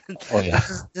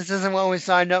 This isn't what we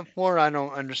signed up for. I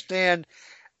don't understand.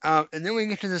 And then we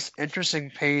get to this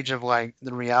interesting page of like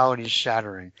the reality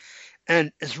shattering.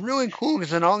 And it's really cool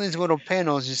because in all these little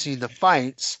panels, you see the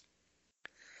fights,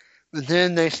 but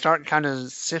then they start kind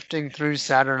of sifting through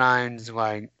Saturnine's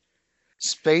like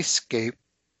spacescape,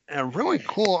 and a really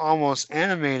cool, almost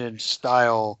animated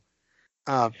style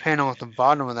panel at the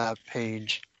bottom of that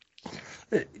page.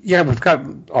 Yeah, we've got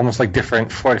almost like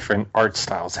four different art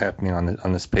styles happening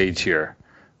on this page here,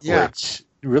 which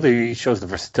really shows the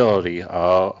versatility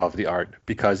of the art.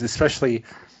 Because I especially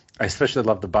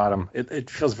love the bottom. It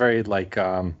feels very like,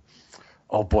 oh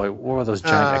boy, what were those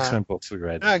giant X-Men books we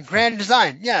read? Grand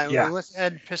Design, yeah. With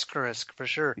Ed Piskarisk for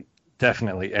sure.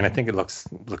 Definitely, and I think it looks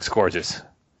gorgeous.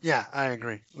 Yeah, I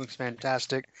agree. It looks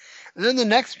fantastic. And then the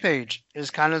next page is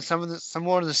kind of some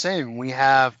more of the same. We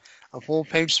have a full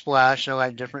page splash of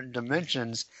like different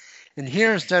dimensions, and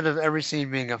here instead of every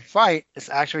scene being a fight, it's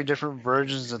actually different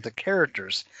versions of the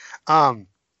characters.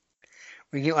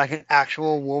 We get like an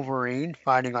actual Wolverine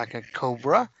fighting like a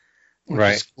Cobra, which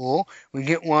is cool. We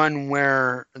get one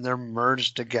where they're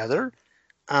merged together.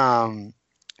 Then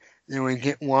we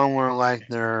get one where like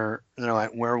they're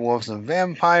like werewolves and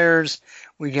vampires.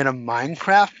 We get a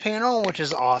Minecraft panel, which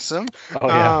is awesome. Oh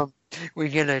yeah. We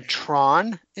get a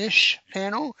Tron-ish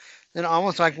panel. Then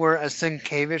almost like we're a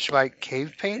Sienkiewicz like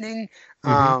cave painting.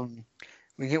 Mm-hmm.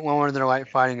 We get one where they're like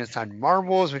fighting inside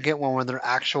marbles. We get one where they're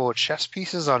actual chess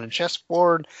pieces on a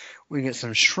chessboard. We get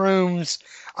some shrooms.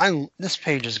 This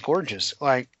page is gorgeous.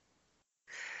 Like,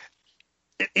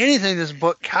 if anything, this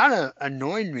book kind of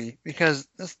annoyed me because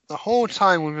the whole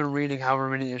time we've been reading however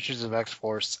many issues of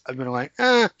X-Force, I've been like,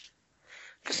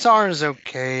 Kassar is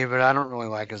okay, but I don't really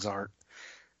like his art.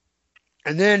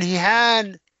 And then he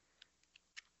had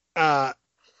a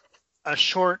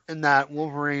short in that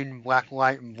Wolverine Black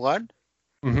Light and Blood.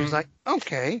 Mm-hmm. I was like,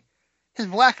 okay, his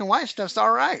black and white stuff's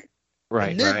all right.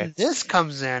 Right, and then this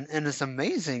comes in and it's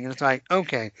amazing. And it's like,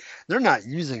 okay, they're not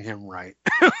using him right.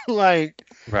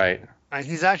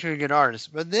 He's actually a good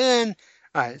artist. But then,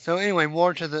 all right, so anyway,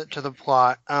 more to the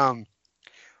plot.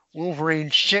 Wolverine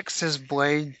shicks his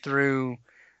blade through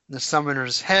the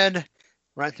summoner's head,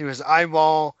 right through his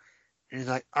eyeball. And he's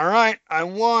like, all right, I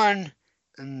won.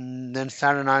 And then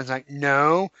Saturnine's like,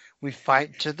 no, we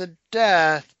fight to the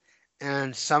death.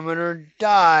 And Summoner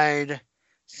died,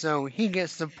 so he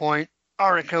gets the point.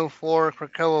 Aurico 4,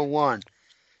 Krakoa 1.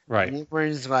 Right.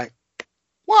 Wolverine's like,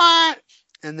 what?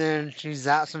 And then she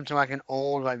zaps him to like an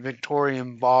old like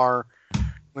Victorian bar.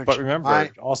 But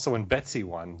remember, also when Betsy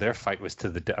won, their fight was to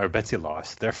the or Betsy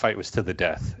lost. Their fight was to the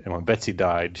death, and when Betsy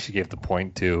died, she gave the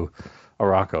point to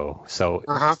Aurico. So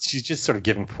she's just sort of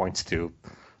giving points to,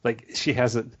 like she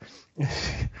has a.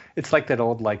 It's like that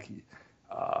old like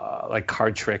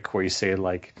card trick where you say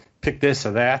like pick this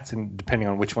or that, and depending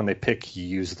on which one they pick, you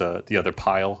use the other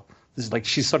pile. This is like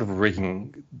she's sort of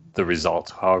rigging the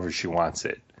result however she wants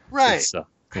it. Right. It's,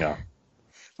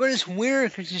 But it's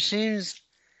weird because she seems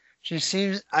she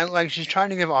seems like she's trying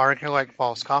to give Ariko like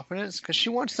false confidence because she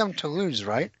wants them to lose,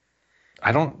 right?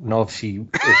 I don't know if she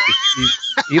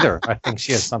either. I think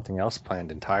she has something else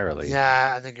planned entirely.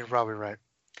 Yeah, I think you're probably right.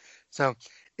 So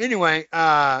anyway,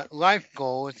 life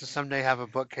goal is to someday have a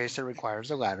bookcase that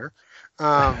requires a ladder.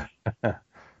 And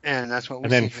that's what we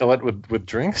And then see fill here. it with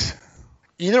drinks?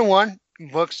 Either one,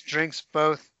 books, drinks,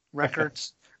 both,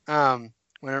 records,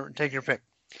 whatever, take your pick.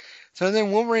 So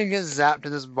then Wolverine gets zapped to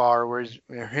this bar where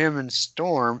him and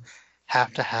Storm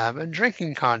have to have a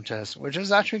drinking contest, which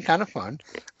is actually kind of fun.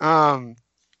 And,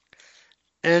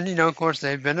 of course,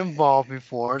 they've been involved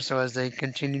before, so as they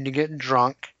continue to get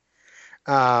drunk,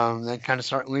 they kind of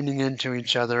start leaning into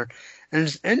each other. And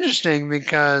it's interesting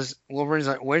because Wolverine's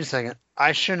like, wait a second,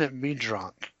 I shouldn't be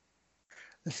drunk.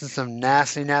 This is some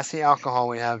nasty, nasty alcohol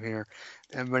we have here.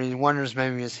 But he wonders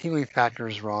maybe his healing factor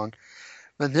is wrong.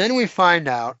 But then we find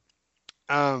out,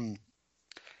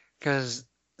 because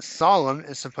Solemn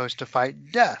is supposed to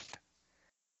fight Death.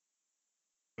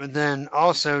 But then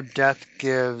also Death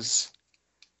gives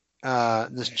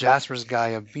this Jasper's guy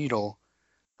a beetle.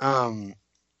 I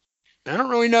don't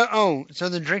really know. Oh, so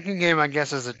the drinking game, I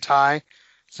guess, is a tie.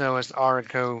 So it's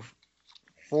Ariko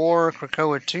 4,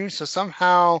 Krakoa 2. So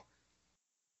somehow...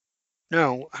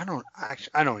 No, I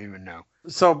don't even know.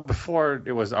 So before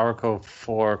it was Ariko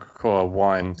 4, Krakoa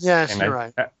 1. Yes, and you're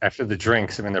right. After the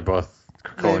drinks, I mean, they're both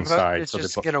coincide. It's So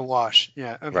just they get a wash.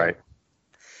 Yeah, okay. Right.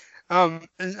 And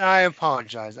I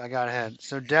apologize. I got ahead.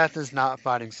 So Death is not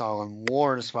fighting Solemn.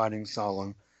 War is fighting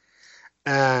Solemn.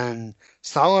 And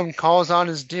Solemn calls on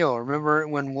his deal. Remember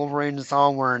when Wolverine and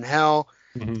Solemn were in hell?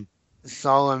 Mm-hmm.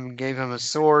 Solemn gave him a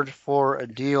sword for a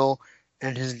deal,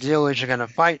 and his deal is you're going to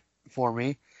fight for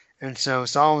me. And so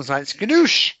Solemn's like,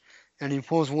 skadoosh! And he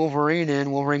pulls Wolverine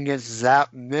in. Wolverine gets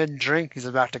zapped mid-drink. He's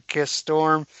about to kiss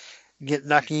Storm, get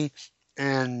lucky,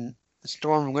 and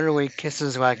Storm literally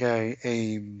kisses like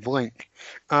a blink.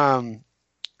 And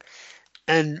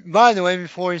by the way,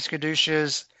 before he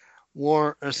skadooshes,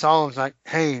 Solemn's like,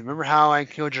 hey, remember how I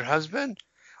killed your husband?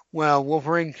 Well,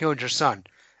 Wolverine killed your son.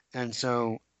 And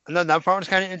so that part was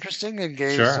kind of interesting. It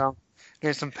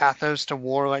gave some pathos to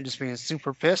War, like just being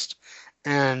super pissed.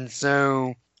 And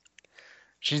so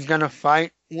she's going to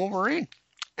fight Wolverine.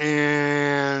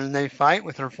 And they fight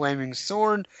with her flaming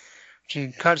sword. She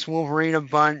cuts Wolverine a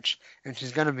bunch, and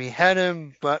she's going to behead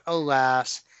him, but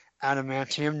alas,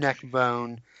 adamantium neck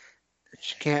bone.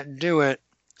 She can't do it.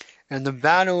 And the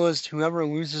battle is whoever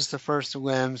loses the first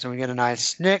limb, so we get a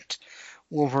nice snikt.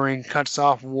 Wolverine cuts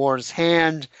off War's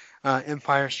hand,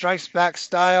 Empire Strikes Back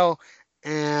style,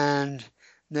 and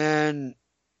then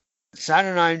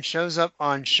Saturnine shows up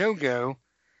on Shogo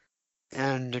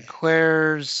and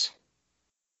declares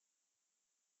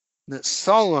that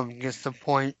Solemn gets the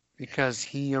point because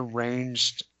he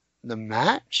arranged the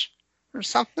match or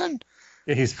something.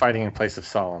 Yeah, he's fighting in place of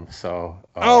Solemn, so...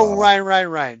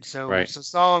 right. So Right. So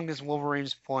Solemn gets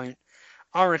Wolverine's point.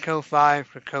 Ariko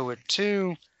 5, Krakoa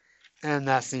 2, and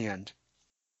that's the end.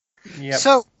 Yep.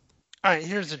 So, all right,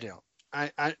 here's the deal.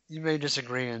 You may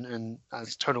disagree, and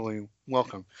that's totally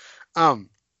welcome.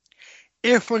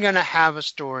 If we're going to have a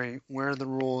story where the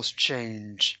rules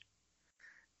change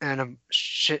and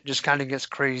shit just kind of gets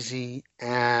crazy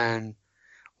and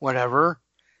whatever,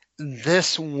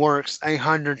 this works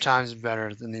 100 times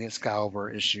better than the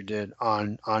Excalibur issue did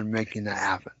on making that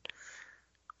happen.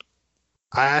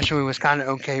 I actually was kind of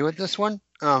okay with this one,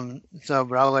 but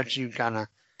I'll let you kind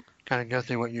of go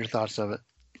through what your thoughts of it.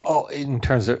 Oh, in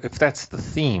terms of if that's the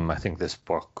theme, I think this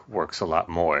book works a lot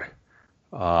more.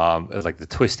 Like the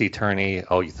twisty turny.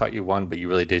 Oh, you thought you won, but you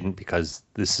really didn't because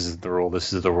this is the rule.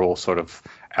 This is the rule. Sort of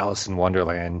Alice in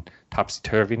Wonderland topsy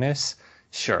turviness.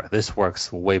 Sure, this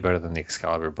works way better than the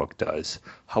Excalibur book does.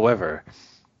 However,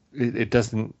 it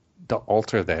doesn't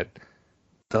alter that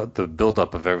the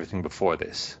buildup of everything before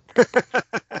this.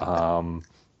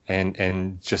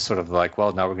 And just sort of like,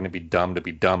 well, now we're going to be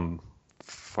dumb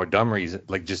for dumb reason,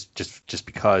 like just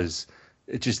because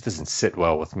it just doesn't sit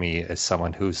well with me as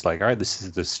someone who's like, all right, this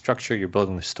is the structure you're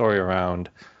building the story around.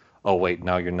 Oh wait,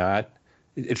 now you're not.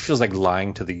 It feels like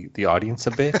lying to the audience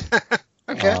a bit.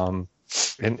 Okay.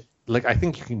 And like I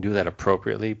think you can do that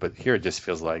appropriately, but here it just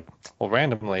feels like, well,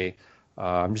 randomly,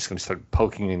 I'm just going to start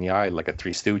poking you in the eye like a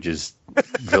Three Stooges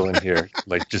villain here,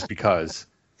 like just because.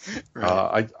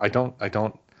 Right. I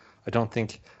don't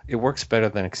think it works better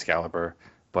than Excalibur,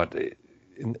 but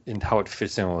in how it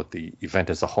fits in with the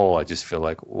event as a whole, I just feel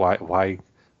like why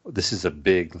this is a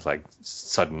big like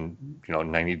sudden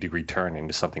 90-degree turn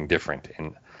into something different,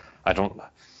 and I don't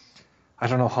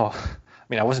know how. I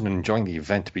mean, I wasn't enjoying the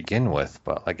event to begin with,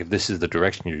 but like if this is the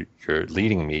direction you're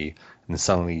leading me, and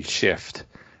suddenly you shift,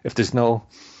 if there's no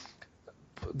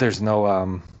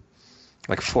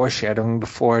like foreshadowing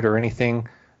before it or anything.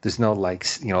 There's no like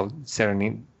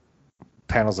Saturday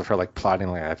panels of her like plotting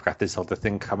like I've got this other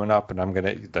thing coming up and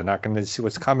they're not gonna see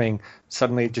what's coming.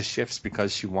 Suddenly it just shifts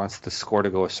because she wants the score to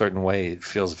go a certain way. It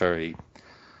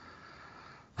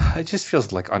just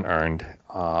feels like unearned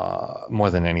more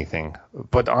than anything.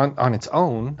 But on its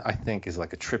own, I think is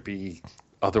like a trippy,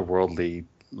 otherworldly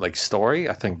like story.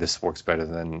 I think this works better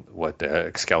than what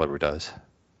Excalibur does.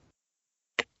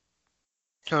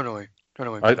 Totally.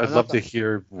 I'd love to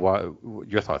hear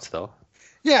your thoughts, though.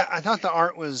 Yeah, I thought the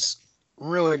art was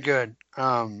really good.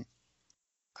 I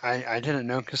didn't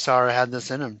know Cassara had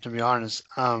this in him, to be honest.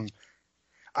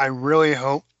 I really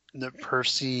hope that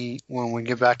Percy, when we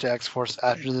get back to X-Force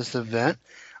after this event,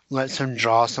 lets him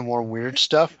draw some more weird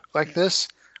stuff like this.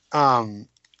 I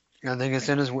think it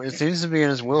seems to be in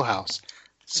his wheelhouse.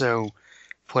 So,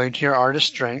 play to your artist's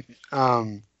strength.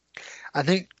 I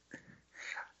think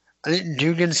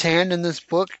Dugan's hand in this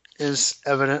book is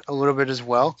evident a little bit as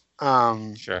well.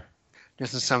 Sure.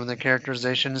 Just in some of the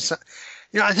characterization.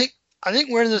 I think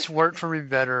where this worked for me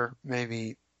better,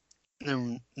 maybe,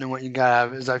 than what you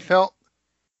got is I felt,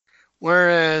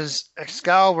 whereas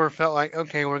Excalibur felt like,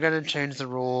 okay, we're going to change the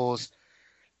rules,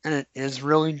 and it is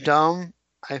really dumb.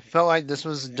 I felt like this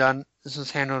was handled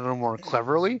a little more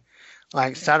cleverly.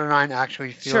 Like, Saturnine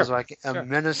actually feels like a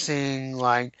menacing,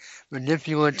 like,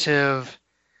 manipulative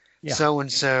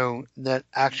so-and-so that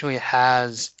actually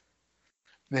has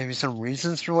maybe some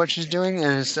reasons for what she's doing,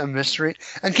 and it's a mystery.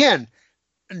 Again,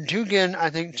 Dugan, I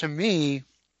think, to me,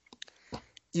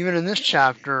 even in this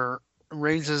chapter,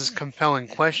 raises compelling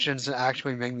questions that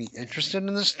actually make me interested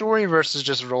in the story versus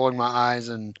just rolling my eyes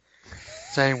and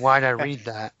saying, why'd I read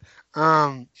that?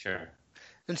 Sure.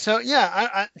 And so,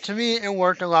 yeah, to me, it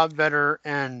worked a lot better.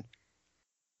 And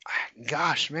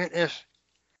gosh, man, if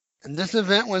this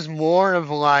event was more of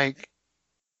like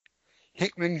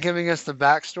Hickman giving us the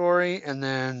backstory and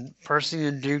then Percy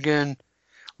and Dugan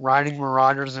riding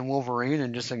Marauders and Wolverine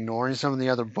and just ignoring some of the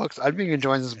other books, I'd be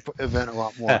enjoying this event a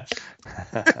lot more.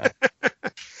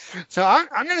 So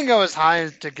I'm going to go as high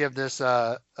as to give this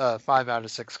a 5 out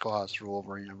of 6 claws for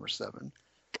Wolverine number 7.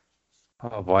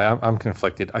 Oh boy, I'm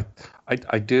conflicted.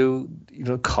 I do,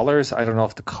 colors. I don't know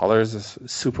if the colors is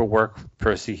super work for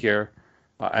Percy here.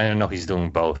 I don't know he's doing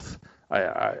both.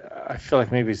 I feel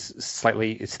like maybe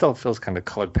it still feels kind of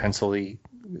colored pencil-y,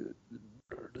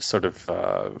 sort of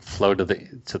flow to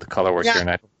the color work here.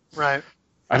 And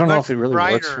I don't know if it really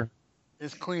works.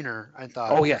 It's cleaner, I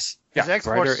thought. Oh yes, yeah.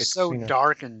 X-Force is so cleaner.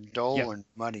 Dark and dull and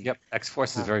muddy. Yep,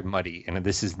 X-Force is very muddy, and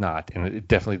this is not, and it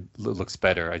definitely looks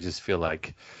better. I just feel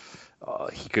like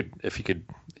if he could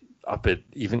up it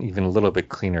even a little bit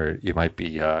cleaner, you might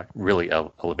be really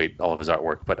elevate all of his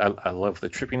artwork. But I love the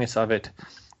trippiness of it.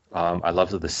 I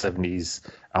love the 70s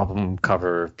album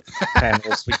cover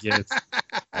panels we get.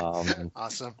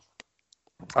 Awesome.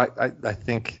 I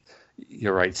think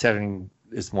you're right. Saturn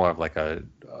is more of like a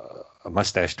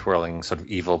mustache twirling sort of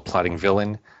evil plotting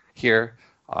villain here.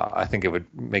 I think it would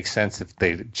make sense if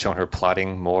they'd shown her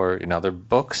plotting more in other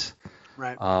books.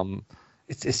 Right.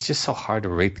 It's just so hard to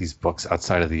rate these books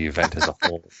outside of the event as a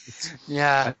whole.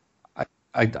 Yeah.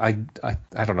 I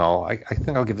don't know. I think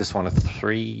I'll give this one a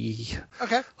 3.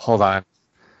 Okay. Hold on.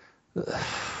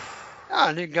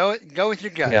 Go with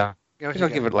your gut. Yeah. I think I'll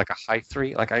give it like a high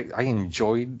 3. Like I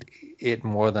enjoyed it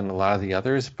more than a lot of the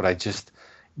others, but I just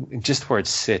where it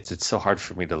sits, it's so hard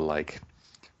for me to like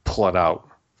pull it out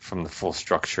from the full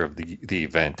structure of the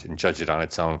event and judge it on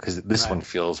its own, because this one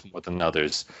feels more than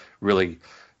others really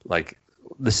like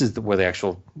this is where the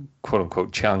actual quote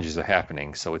unquote challenges are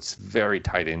happening. So it's very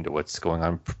tied into what's going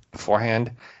on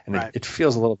beforehand, and it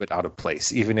feels a little bit out of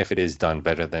place, even if it is done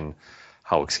better than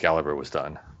how Excalibur was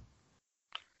done.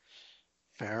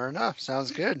 Fair enough.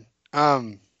 Sounds good.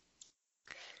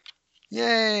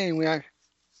 Yay! We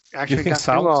actually got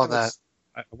through all that.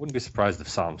 I wouldn't be surprised if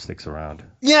Solemn sticks around.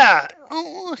 Yeah.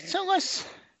 Oh, so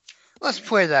let's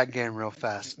play that game real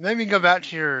fast. Maybe go back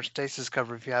to your Stasis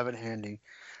cover if you have it handy.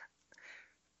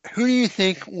 Who do you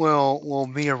think will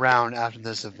be around after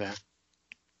this event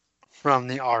from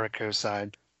the Aurico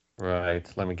side? Right.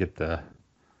 Let me get to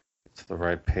the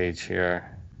right page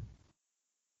here.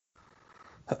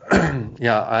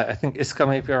 Yeah, I think Iska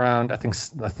may be around. I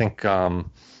think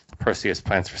Percy has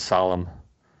plans for Solemn.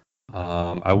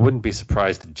 I wouldn't be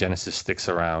surprised if Genesis sticks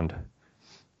around.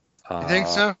 You think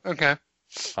so? Okay.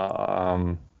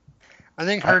 I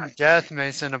think her death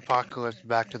may send Apocalypse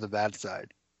back to the bad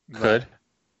side. Could.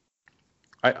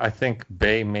 I think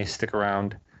Bay may stick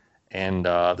around, and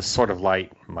the Sword of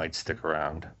Light might stick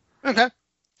around. Okay.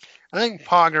 I think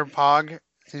Pog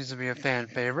seems to be a fan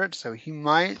favorite, so he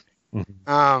might.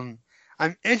 Mhm.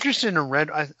 I'm interested in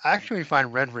Red. I actually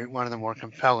find Red Root one of the more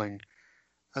compelling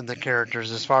of the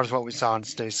characters as far as what we saw in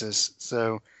Stasis.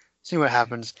 So, see what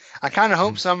happens. I kind of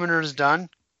hope Summoner is done.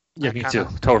 Yeah, me too.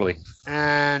 Totally.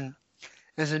 And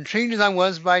as intrigued as I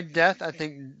was by Death, I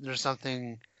think there's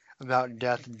something about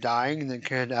Death dying that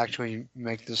could actually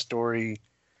make the story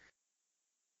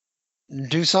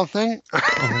do something.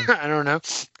 I don't know.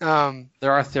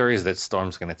 There are theories that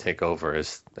Storm's going to take over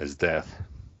as Death.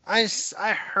 I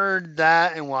heard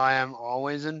that, and why I'm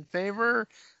always in favor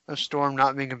of Storm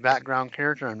not being a background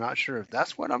character. I'm not sure if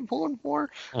that's what I'm pulling for.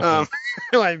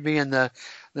 Like being the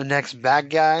next bad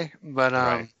guy, but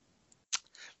Right.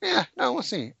 yeah, no, we'll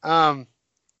see. I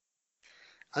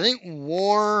think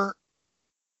War's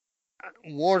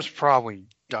probably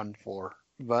done for,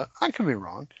 but I could be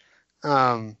wrong.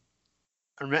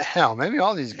 Hell, maybe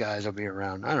all these guys will be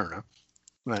around. I don't know,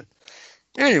 but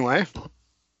anyway.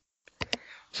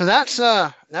 So that's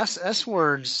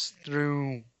S-words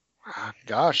through,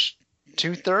 gosh,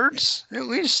 2/3 at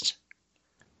least.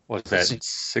 What's that?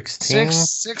 16?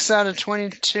 Six out of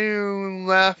 22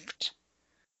 left.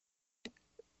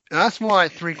 That's more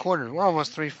like 3/4. We're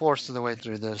almost 3/4 of the way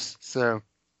through this. So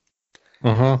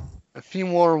a few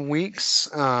more weeks,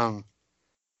 and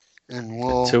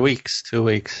we'll. 2 weeks. 2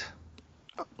 weeks.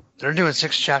 They're doing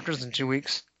 6 chapters in 2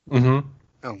 weeks. Oh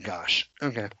gosh.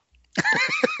 Okay.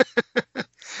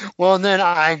 Well, then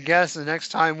I guess the next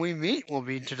time we meet will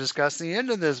be to discuss the end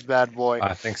of this bad boy.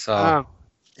 I think so.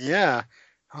 Yeah.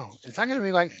 Oh, is that going to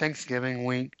be like Thanksgiving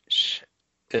week?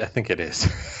 I think it is.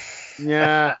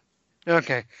 Yeah.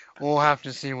 Okay. We'll have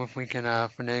to see if we can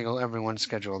finagle everyone's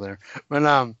schedule there.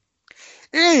 But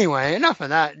anyway, enough of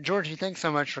that. Georgie, thanks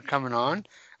so much for coming on.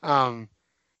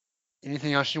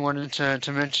 Anything else you wanted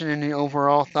to mention? Any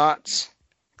overall thoughts?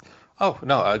 Oh,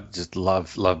 no, I just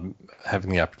love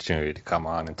having the opportunity to come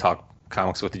on and talk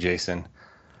comics with Jason.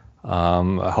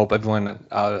 I hope everyone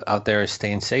out there is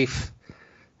staying safe,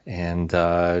 and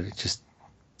I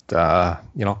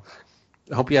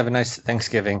hope you have a nice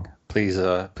Thanksgiving. Please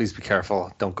be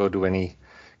careful. Don't go to any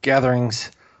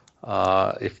gatherings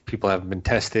if people haven't been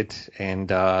tested, and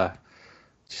it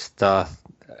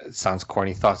sounds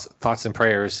corny. Thoughts and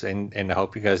prayers, and I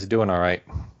hope you guys are doing all right.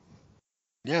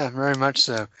 Yeah, very much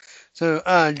so. So,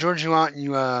 George, why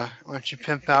don't you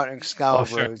pimp out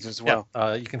Excalibros as well?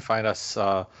 Yeah, you can find us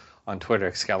on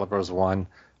Twitter, Excalibros1,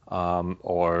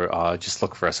 or just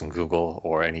look for us on Google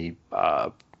or any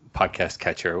podcast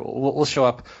catcher. We'll show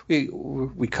up.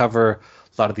 We cover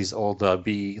a lot of these old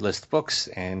B-list books,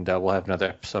 and we'll have another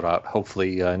episode out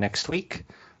hopefully next week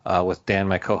with Dan,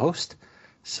 my co-host.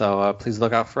 So please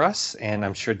look out for us, and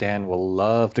I'm sure Dan will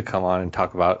love to come on and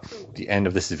talk about the end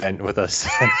of this event with us.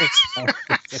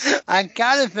 I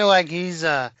kind of feel like he's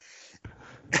Dan,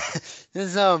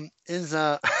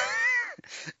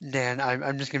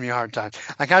 I'm just giving you a hard time.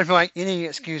 I kind of feel like any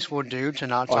excuse will do to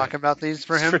not talk about these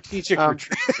for him. Strategic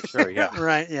retreat, for sure, yeah.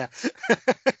 Right, yeah.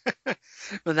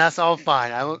 But that's all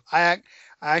fine. I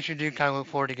actually do kind of look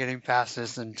forward to getting past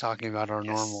this and talking about our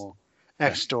normal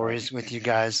X stories with you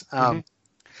guys.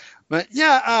 But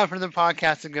yeah, for the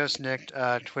podcast that goes Snicked,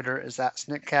 Twitter is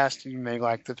 @SnickCast. You may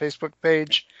like the Facebook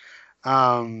page.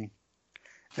 And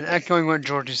echoing what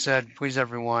Georgie said, please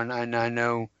everyone, and I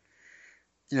know,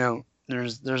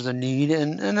 there's a need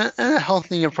and a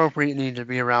healthy, appropriate need to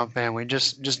be around family.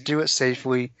 Just do it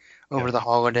safely over the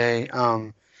holiday.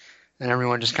 And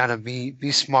everyone just kind of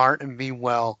be smart and be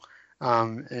well.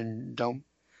 And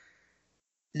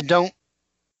don't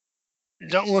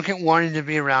look at wanting to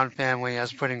be around family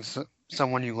as putting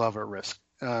someone you love at risk.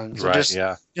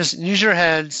 Just use your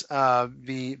heads,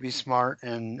 be smart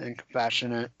and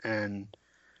compassionate, and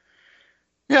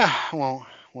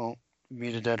won't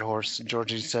beat a dead horse.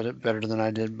 Georgie said it better than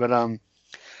I did, but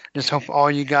just hope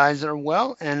all you guys are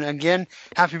well. And again,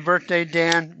 happy birthday,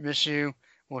 Dan. Miss you.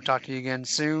 We'll talk to you again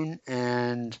soon,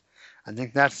 and I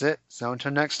think that's it. So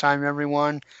until next time,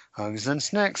 everyone, hugs and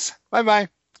snicks. Bye-bye.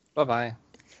 Bye-bye.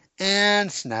 And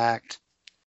snacked.